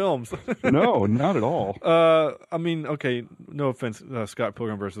good films. No, not at all. I mean, okay, no offense, Scott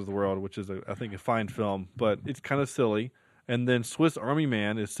Pilgrim versus the World, which is, I think, a fine film, but it's kind of silly. And then Swiss Army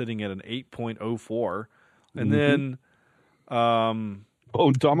Man is sitting at an 8.04. And then Bone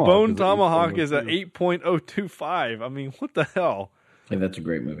Tomahawk is at 8.025. I mean, what the hell? Yeah, that's a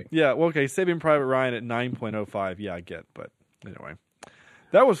great movie. Yeah, well, okay, Saving Private Ryan at 9.05. Yeah, I get, but anyway.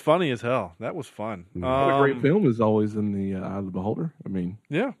 That was funny as hell. That was fun. What a great film is always in the eye of the beholder. I mean,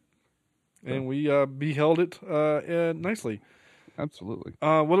 yeah. And we beheld it nicely. Absolutely.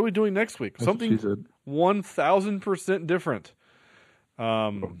 What are we doing next week? That's Something 1,000% different.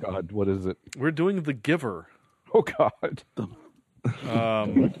 Oh, God, what is it? We're doing The Giver. Oh, God.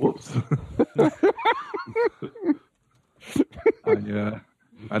 Whoops.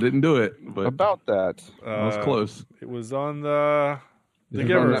 I didn't do it, but about that. I was close. It was on The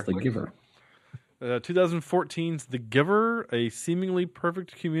Giver. The Giver. 2014's The Giver, a seemingly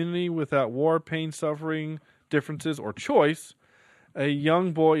perfect community without war, pain, suffering, differences, or choice. A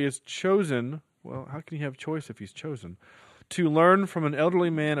young boy is chosen. Well, how can he have choice if he's chosen? To learn from an elderly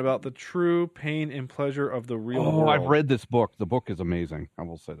man about the true pain and pleasure of the real world. I've read this book. The book is amazing. I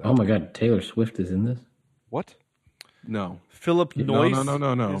will say that. Oh my God, Taylor Swift is in this? What? No. Philip Noyce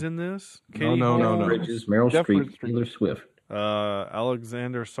no. is in this. No. Bridges, Meryl Streep, Taylor Swift.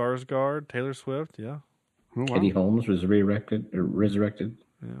 Alexander Skarsgård, Taylor Swift, yeah. Oh, wow. Katie Holmes was resurrected.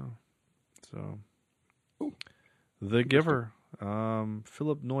 Yeah. So, The Giver,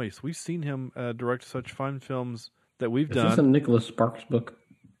 Philip Noyce. We've seen him direct such fun films that we've done. Is this a Nicholas Sparks book?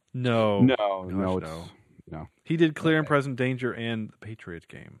 No. No. He did Clear and Present Danger and the Patriots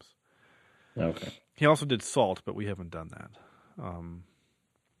games. Okay. He also did Salt, but we haven't done that.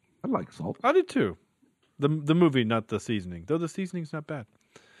 I like Salt. I did too. The movie, not the seasoning. Though the seasoning's not bad.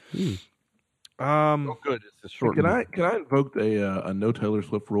 Good. It's a short. Can I invoke a no Taylor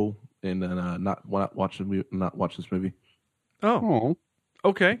Swift rule and not watch this movie? Oh.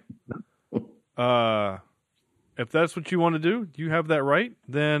 Okay. If that's what you want to do, you have that right.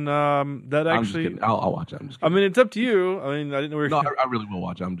 Then that actually, I'll watch it. I'm just I kidding. mean, it's up to you. I mean, I didn't know we were. No, I really will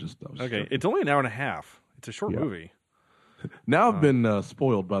watch it. I was just Okay, joking. it's only an hour and a half. It's a short movie. Now I've been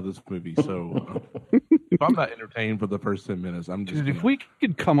spoiled by this movie, so if I'm not entertained for the first 10 minutes, I'm just. Dude, if we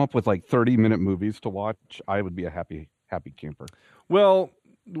could come up with like 30-minute movies to watch, I would be a happy camper. Well,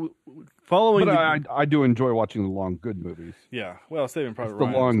 following. But I do enjoy watching the long good movies. Yeah. Well, Saving Private It's the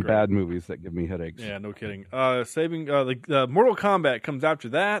Ryan. long is great. bad movies that give me headaches. Yeah, no kidding. Saving the Mortal Kombat comes after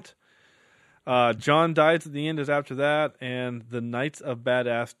that. John Dies at the End is after that, and The Knights of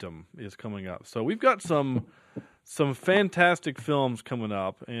Badassdom is coming up. So we've got some fantastic films coming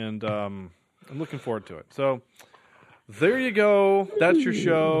up, and I'm looking forward to it. So there you go. That's your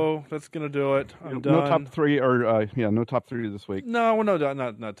show. That's gonna do it. I'm done. No top three, or no top three this week. No,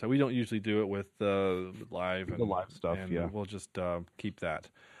 not. We don't usually do it with live and The live stuff, and yeah. we'll just keep that.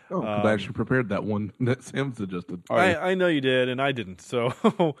 Oh, 'cause I actually prepared that one that Sam suggested. I know you did, and I didn't. So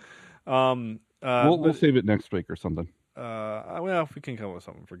We'll save it next week or something. Well, if we can come up with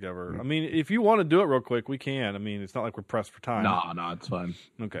something for Giver. I mean, if you want to do it real quick, we can. I mean, it's not like we're pressed for time. No, it's fine.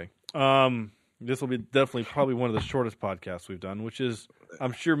 Okay. This will be definitely probably one of the shortest podcasts we've done, which is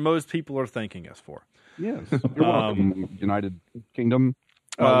I'm sure most people are thanking us for. Yes, you're welcome, United Kingdom.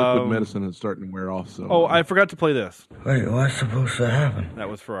 My liquid medicine is starting to wear off. So. Oh, I forgot to play this. Wait, what's supposed to happen? That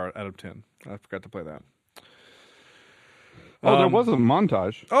was for our out of 10. I forgot to play that. There was a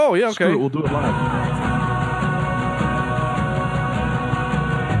montage. Oh yeah, okay. Screw it, we'll do it live.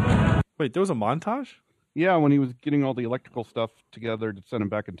 Wait, there was a montage? Yeah, when he was getting all the electrical stuff together to send him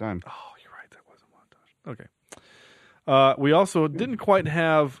back in time. Oh, you're right. That was a montage. Okay. We also didn't quite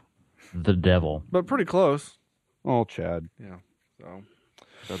have the devil, but pretty close. Oh, Chad. Yeah. So,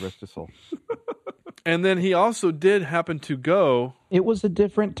 God rest his soul. And then he also did happen to go. It was a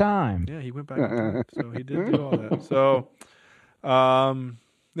different time. Yeah, he went back in time, so he did do all that. So, I'm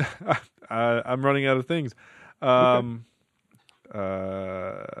running out of things.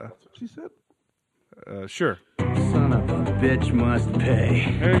 That's what she said. Sure. Son of a bitch must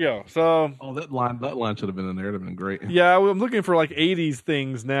pay. There you go. So, that line should have been in there. It'd have been great. yeah, I'm looking for like 80s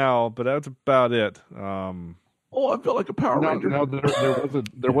things now, but that's about it. I felt like a Power Ranger. No,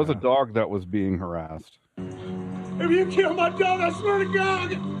 there was a dog that was being harassed. If you kill my dog, I swear to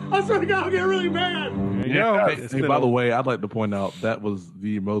God, I'll get really mad. There you go. Hey, by the way, I'd like to point out that was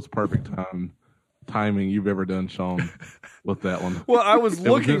the most perfect timing you've ever done, Sean, with that one. Well, I was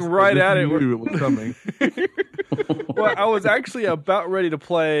looking right at it. Knew it was coming. Well, I was actually about ready to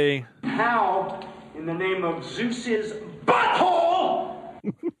play. How, in the name of Zeus's butthole?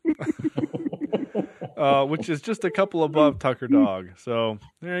 Which is just a couple above Tucker Dog. So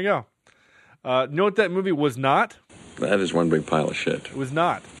there you go. You know what that movie was not? That is one big pile of shit. It was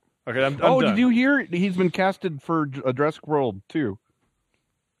not. Okay, I'm done. Did you hear? He's been casted for Jurassic World too.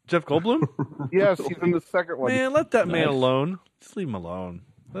 Jeff Goldblum? Yes, he's in the second one. Man, let that man alone. Just leave him alone.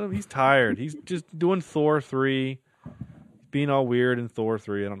 He's tired. He's just doing Thor 3. Being all weird in Thor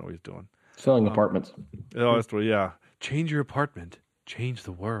 3. I don't know what he's doing. Selling apartments. Oh, that's what, yeah. Change your apartment. Change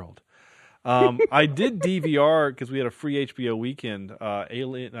the world. I did DVR because we had a free HBO weekend.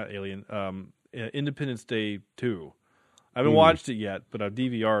 Independence Day 2. I haven't watched it yet, but I've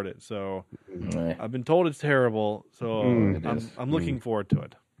DVR'd it. So I've been told it's terrible. So I'm looking forward to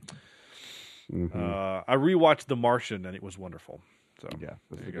it. I rewatched The Martian and it was wonderful. So yeah,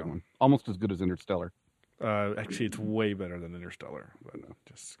 that's a good one. Almost as good as Interstellar. Actually, it's way better than Interstellar. But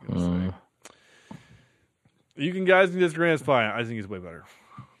just gonna say, you guys can disagree. It's fine. I think it's way better.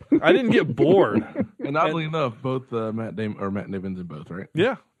 I didn't get bored. And oddly enough, both Matt Damon's in both, right?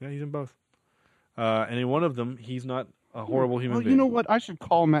 Yeah, he's in both. And in one of them, he's not a horrible human being. You know what? I should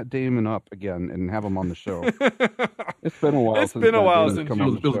call Matt Damon up again and have him on the show. It's been a while. It's been a while since it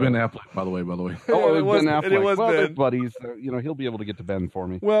was Ben Affleck, by the way. Oh, it was Ben Affleck. it was well, Ben. they're buddies. He'll be able to get to Ben for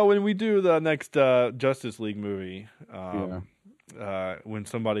me. Well, when we do the next Justice League movie, when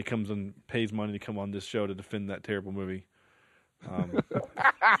somebody comes and pays money to come on this show to defend that terrible movie.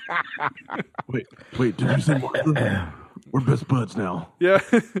 Wait, did you say Martha? We're best buds now. Yeah.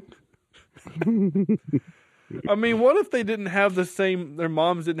 I mean, what if they didn't have their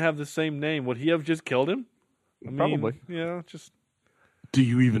moms didn't have the same name? Would he have just killed him? Probably. Yeah, just. Do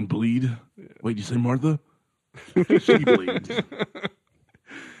you even bleed? Wait, you say Martha? She bleeds.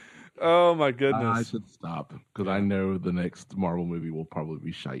 Oh, my goodness. I should stop, because I know the next Marvel movie will probably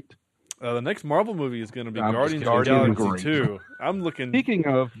be shite. The next Marvel movie is going to be I'm Guardians just of the kidding. Galaxy 2. I'm looking. Speaking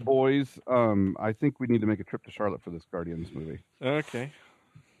of boys, I think we need to make a trip to Charlotte for this Guardians movie. Okay.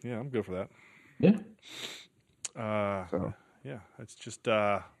 Yeah, I'm good for that. Yeah. Yeah, it's just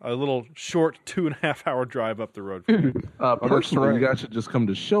a little short 2.5 hour drive up the road. For me. Personally, you guys should just come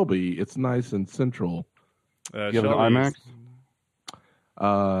to Shelby. It's nice and central. You have an IMAX?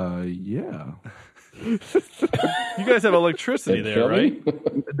 Yeah. You guys have electricity there, right?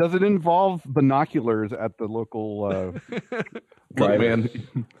 Does it involve binoculars at the local? Look, man,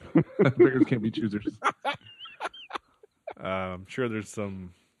 beggars can't be choosers. I'm sure there's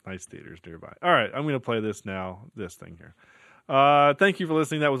some nice theaters nearby. All right, I'm going to play this thing here. Thank you for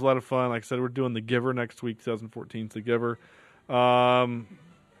listening. That was a lot of fun. Like I said, we're doing The Giver next week, 2014's The Giver.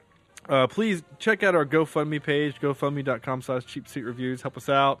 Please check out our GoFundMe page, gofundme.com/cheapseatreviews. Help us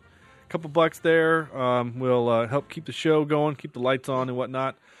out. A couple bucks there will help keep the show going, keep the lights on and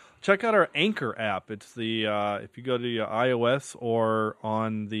whatnot. Check out our Anchor app. It's the if you go to your iOS or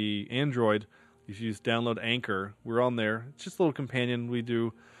on the Android, if you just download Anchor, we're on there. It's just a little companion we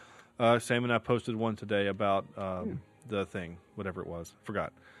do. Sam and I posted one today about the thing, whatever it was.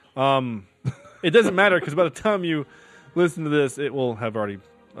 Forgot. It doesn't matter because by the time you listen to this, it will have already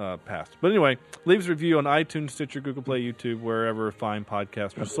passed. But anyway, leave us a review on iTunes, Stitcher, Google Play, YouTube, wherever fine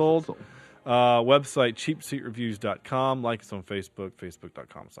podcasts are sold. Website, cheapseatreviews.com. Like us on Facebook,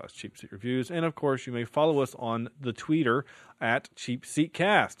 facebook.com/cheapseatreviews. And, of course, you may follow us on the Twitter at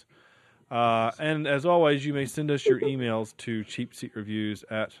cheapseatcast. And, as always, you may send us your emails to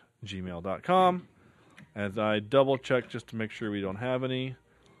cheapseatreviews@gmail.com. As I double-check just to make sure we don't have any.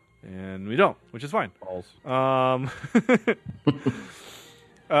 And we don't, which is fine.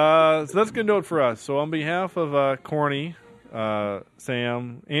 So that's going to do it for us. So on behalf of Corny,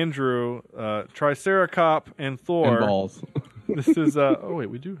 Sam, Andrew, Triceracop, and Thor. And balls. This is, oh wait,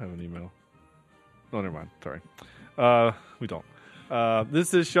 we do have an email. Oh, never mind. Sorry. We don't.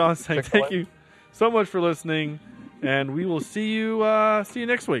 This is Sean saying thank you so much for listening, and we will see you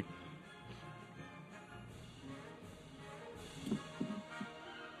next week.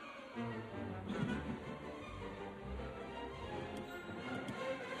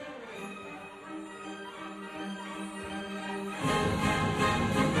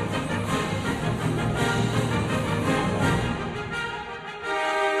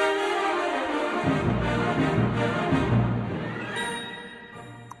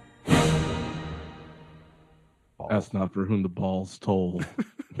 That's not for whom the balls toll.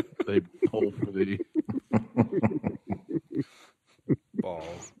 They toll for thee.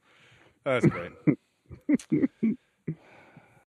 Balls. That's great.